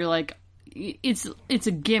sad. You're like, it's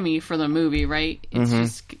a gimme for the movie, right? It's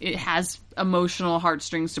just, it has emotional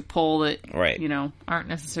heartstrings to pull that, right. Aren't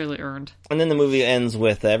necessarily earned. And then the movie ends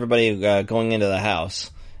with everybody going into the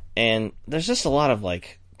house. And there's just a lot of,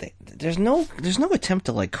 like, there's no attempt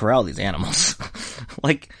to, like, corral these animals.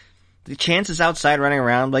 Like, the Chance is outside running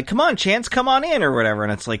around, like, come on, Chance, come on in, or whatever.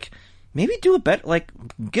 And it's like, maybe do a better, like,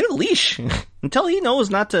 get a leash until he knows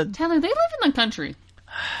not to. Tyler, they live in the country.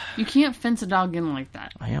 You can't fence a dog in like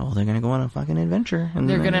that. Yeah, well, they're gonna go on a fucking adventure. And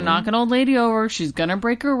they're gonna knock an old lady over. She's gonna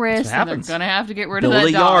break her wrist. And they're gonna have to get rid of that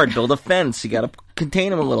dog. Build a yard, build a fence. You gotta contain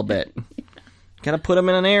them a little bit. Gotta put them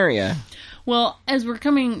in an area. Well, as we're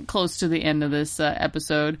coming close to the end of this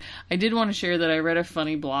episode, I did want to share that I read a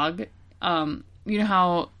funny blog. You know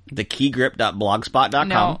how... TheKeyGrip.blogspot.com?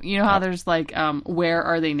 No, you know how there's like, where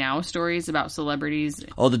are they now stories about celebrities?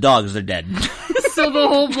 Oh, the dogs are dead. So the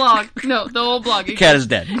whole blog... No, the whole blog... The cat is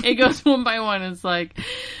dead. It goes one by one. It's like,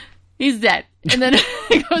 he's dead. And then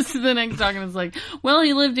it goes to the next dog and it's like, well,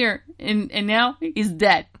 he lived here and now he's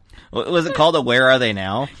dead. Was it called Where Are They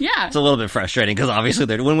Now? Yeah. It's a little bit frustrating because obviously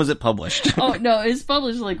when was it published? Oh, no, it's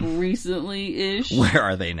published like recently-ish. Where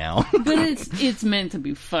Are They Now? But it's meant to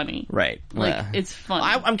be funny. Right. Like, it's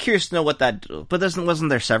funny. I'm curious to know what that... But wasn't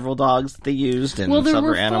there several dogs that they used and there some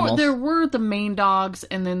were animals? There were the main dogs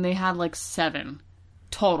and then they had like 7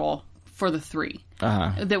 total for the 3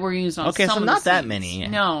 that were used on some so of not the that scenes. many.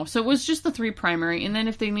 No, so it was just the 3 primary, and then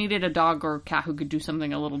if they needed a dog or a cat who could do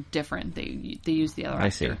something a little different, they used the other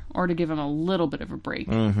actor. see. Or to give him a little bit of a break.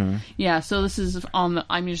 Mm-hmm. Yeah, so this is on the...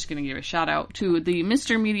 I'm just going to give a shout out to the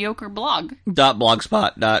Mr. Mediocre blog.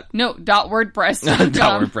 .blogspot. .wordpress.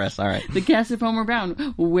 .wordpress, all right. The cast of Homeward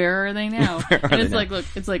Bound. Where are they now? And it's like, look,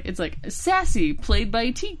 it's like Sassy, played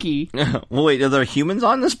by Tiki. Well, wait, are there humans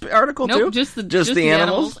on this article too? Nope, just the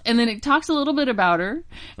animals. And then it talks a little bit about her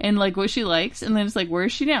and like what she likes, and then it's like, where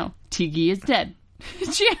is she now? Tiki is dead.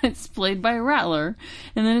 Chance, played by Rattler.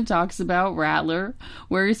 And then it talks about Rattler.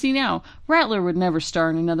 Where is he now? Rattler would never star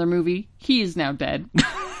in another movie. He is now dead.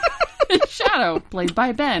 Shadow, played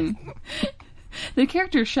by Ben. The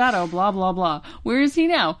character Shadow, blah, blah, blah. Where is he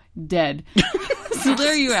now? Dead. So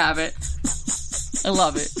there you have it. I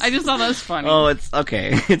love it. I just thought that was funny. Oh, it's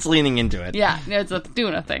okay. It's leaning into it. Yeah, it's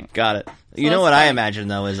doing a thing. Got it. So you know what I imagine,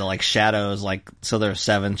 though, is that, like, Shadow's, like, so there's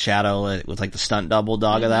 7 Shadow with, like, the stunt double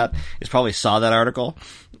dog of that. He's probably saw that article.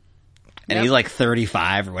 And he's, like,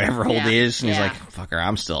 35 or whatever old he is. And he's like, fucker,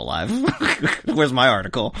 I'm still alive. Where's my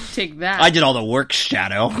article? Take that. I did all the work,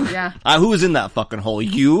 Shadow. Yeah. Who was in that fucking hole?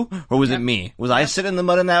 You? Or was it me? Was I sitting in the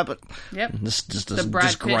mud in that? But Yep. Just the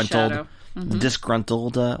Brad Pitt Shadow.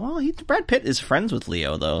 Disgruntled. Well, Brad Pitt is friends with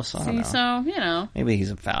Leo, though, so I don't know. So, you know. Maybe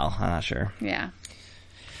he's a pal. I'm not sure. Yeah.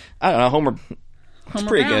 I don't know. Homer it's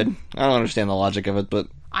pretty Brown. good. I don't understand the logic of it, but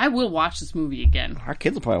I will watch this movie again. our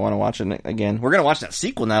kids will probably want to watch it again. We're going to watch that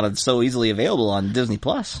sequel now that it's so easily available on Disney+.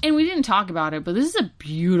 And we didn't talk about it, but this is a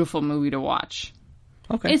beautiful movie to watch.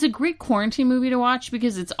 Okay. It's a great quarantine movie to watch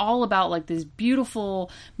because it's all about, like, these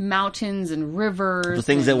beautiful mountains and rivers. The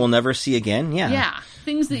things that we'll never see again? Yeah. Yeah.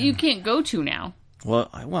 Things that you can't go to now. Well,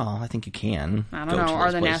 I think you can. I don't know.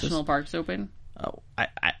 Are the national parks open? Oh,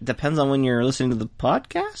 depends on when you're listening to the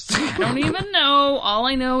podcast. I don't even know. All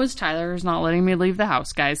I know is Tyler is not letting me leave the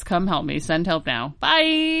house. Guys, come help me. Send help now.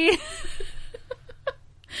 Bye.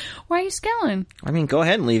 Why are you scowling? I mean, go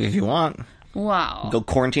ahead and leave if you want. Wow. Go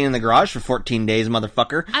quarantine in the garage for 14 days,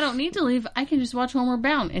 motherfucker. I don't need to leave. I can just watch Homeward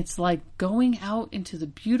Bound. It's like going out into the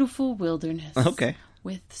beautiful wilderness. Okay.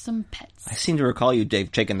 With some pets. I seem to recall you,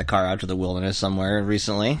 Dave, taking the car out to the wilderness somewhere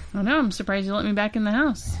recently. I know. I'm surprised you let me back in the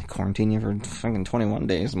house. Quarantine you for fucking 21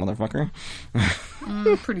 days, motherfucker.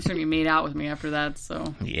 Pretty soon you made out with me after that,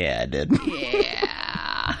 so. Yeah, I did.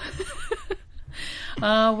 Yeah.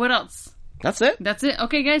 What else? That's it. That's it.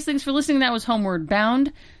 Okay, guys, thanks for listening. That was Homeward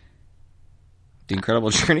Bound. The Incredible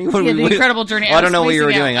Journey? The Incredible Journey. I don't know what you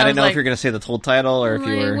were doing. I didn't know like, if you were going to say the whole title or if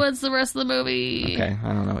you were... What's the rest of the movie? Okay, I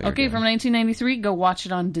don't know what you were doing. From 1993, go watch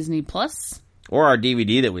it on Disney+. Plus. Or our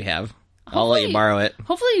DVD that we have. I'll let you borrow it.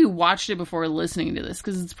 Hopefully you watched it before listening to this,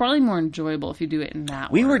 because it's probably more enjoyable if you do it in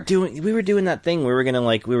that We order. were doing that thing. We were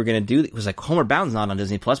gonna do, it was like Homeward Bound's not on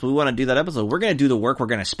Disney Plus, but we want to do that episode. We're gonna do the work. We're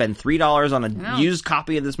gonna spend $3 on a used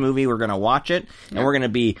copy of this movie. We're gonna watch it, and we're gonna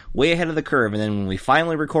be way ahead of the curve. And then when we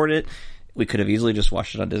finally record it, we could have easily just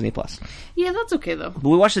watched it on Disney Plus. Yeah, that's okay though. But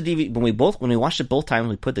we watched the DVD when we watched it both times.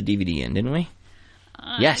 We put the DVD in, didn't we?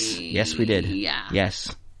 Yes, we did. Yeah.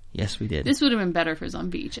 Yes, we did. This would have been better if it was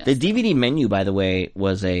on VHS. The DVD menu, by the way,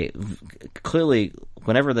 was clearly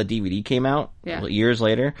whenever the DVD came out years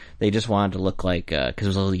later, they just wanted to look like because it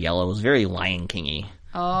was a little yellow. It was very Lion King-y.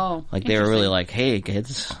 Oh, like they were really like, "Hey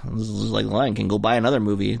kids, this is like Lion King. Go buy another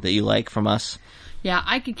movie that you like from us." Yeah,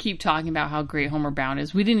 I could keep talking about how great Homeward Bound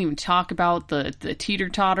is. We didn't even talk about the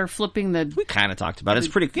teeter-totter flipping the... We kind of talked about it. It's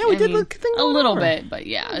pretty... Yeah, we did the thing a little bit, but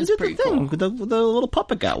yeah, it's pretty cool. The little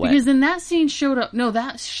puppet got wet. Because then that scene showed up... No,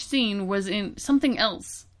 that scene was in something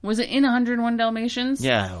else. Was it in 101 Dalmatians?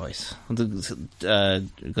 Yeah, always.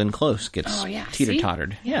 Glenn Close gets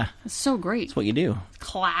teeter-tottered. Yeah. It's so great. That's what you do.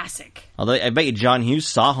 Classic. Although I bet you John Hughes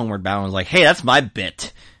saw Homeward Bound and was like, hey, that's my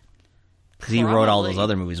bit. Because he wrote all those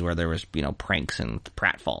other movies where there was, pranks and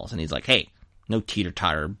pratfalls. And he's like, hey, no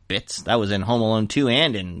teeter-totter bits. That was in Home Alone 2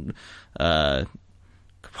 and in,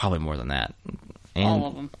 probably more than that. And, all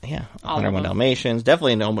of them. Yeah. 101 Dalmatians.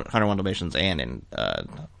 Definitely in 101 Dalmatians and in,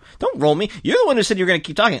 don't roll me. You're the one who said you were going to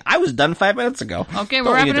keep talking. I was done 5 minutes ago. Okay,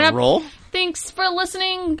 we're wrapping it up. Roll. Thanks for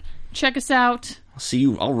listening. Check us out.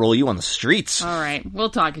 I'll roll you on the streets. All right. We'll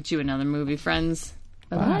talk at you another movie, friends.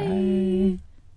 Bye-bye. Bye.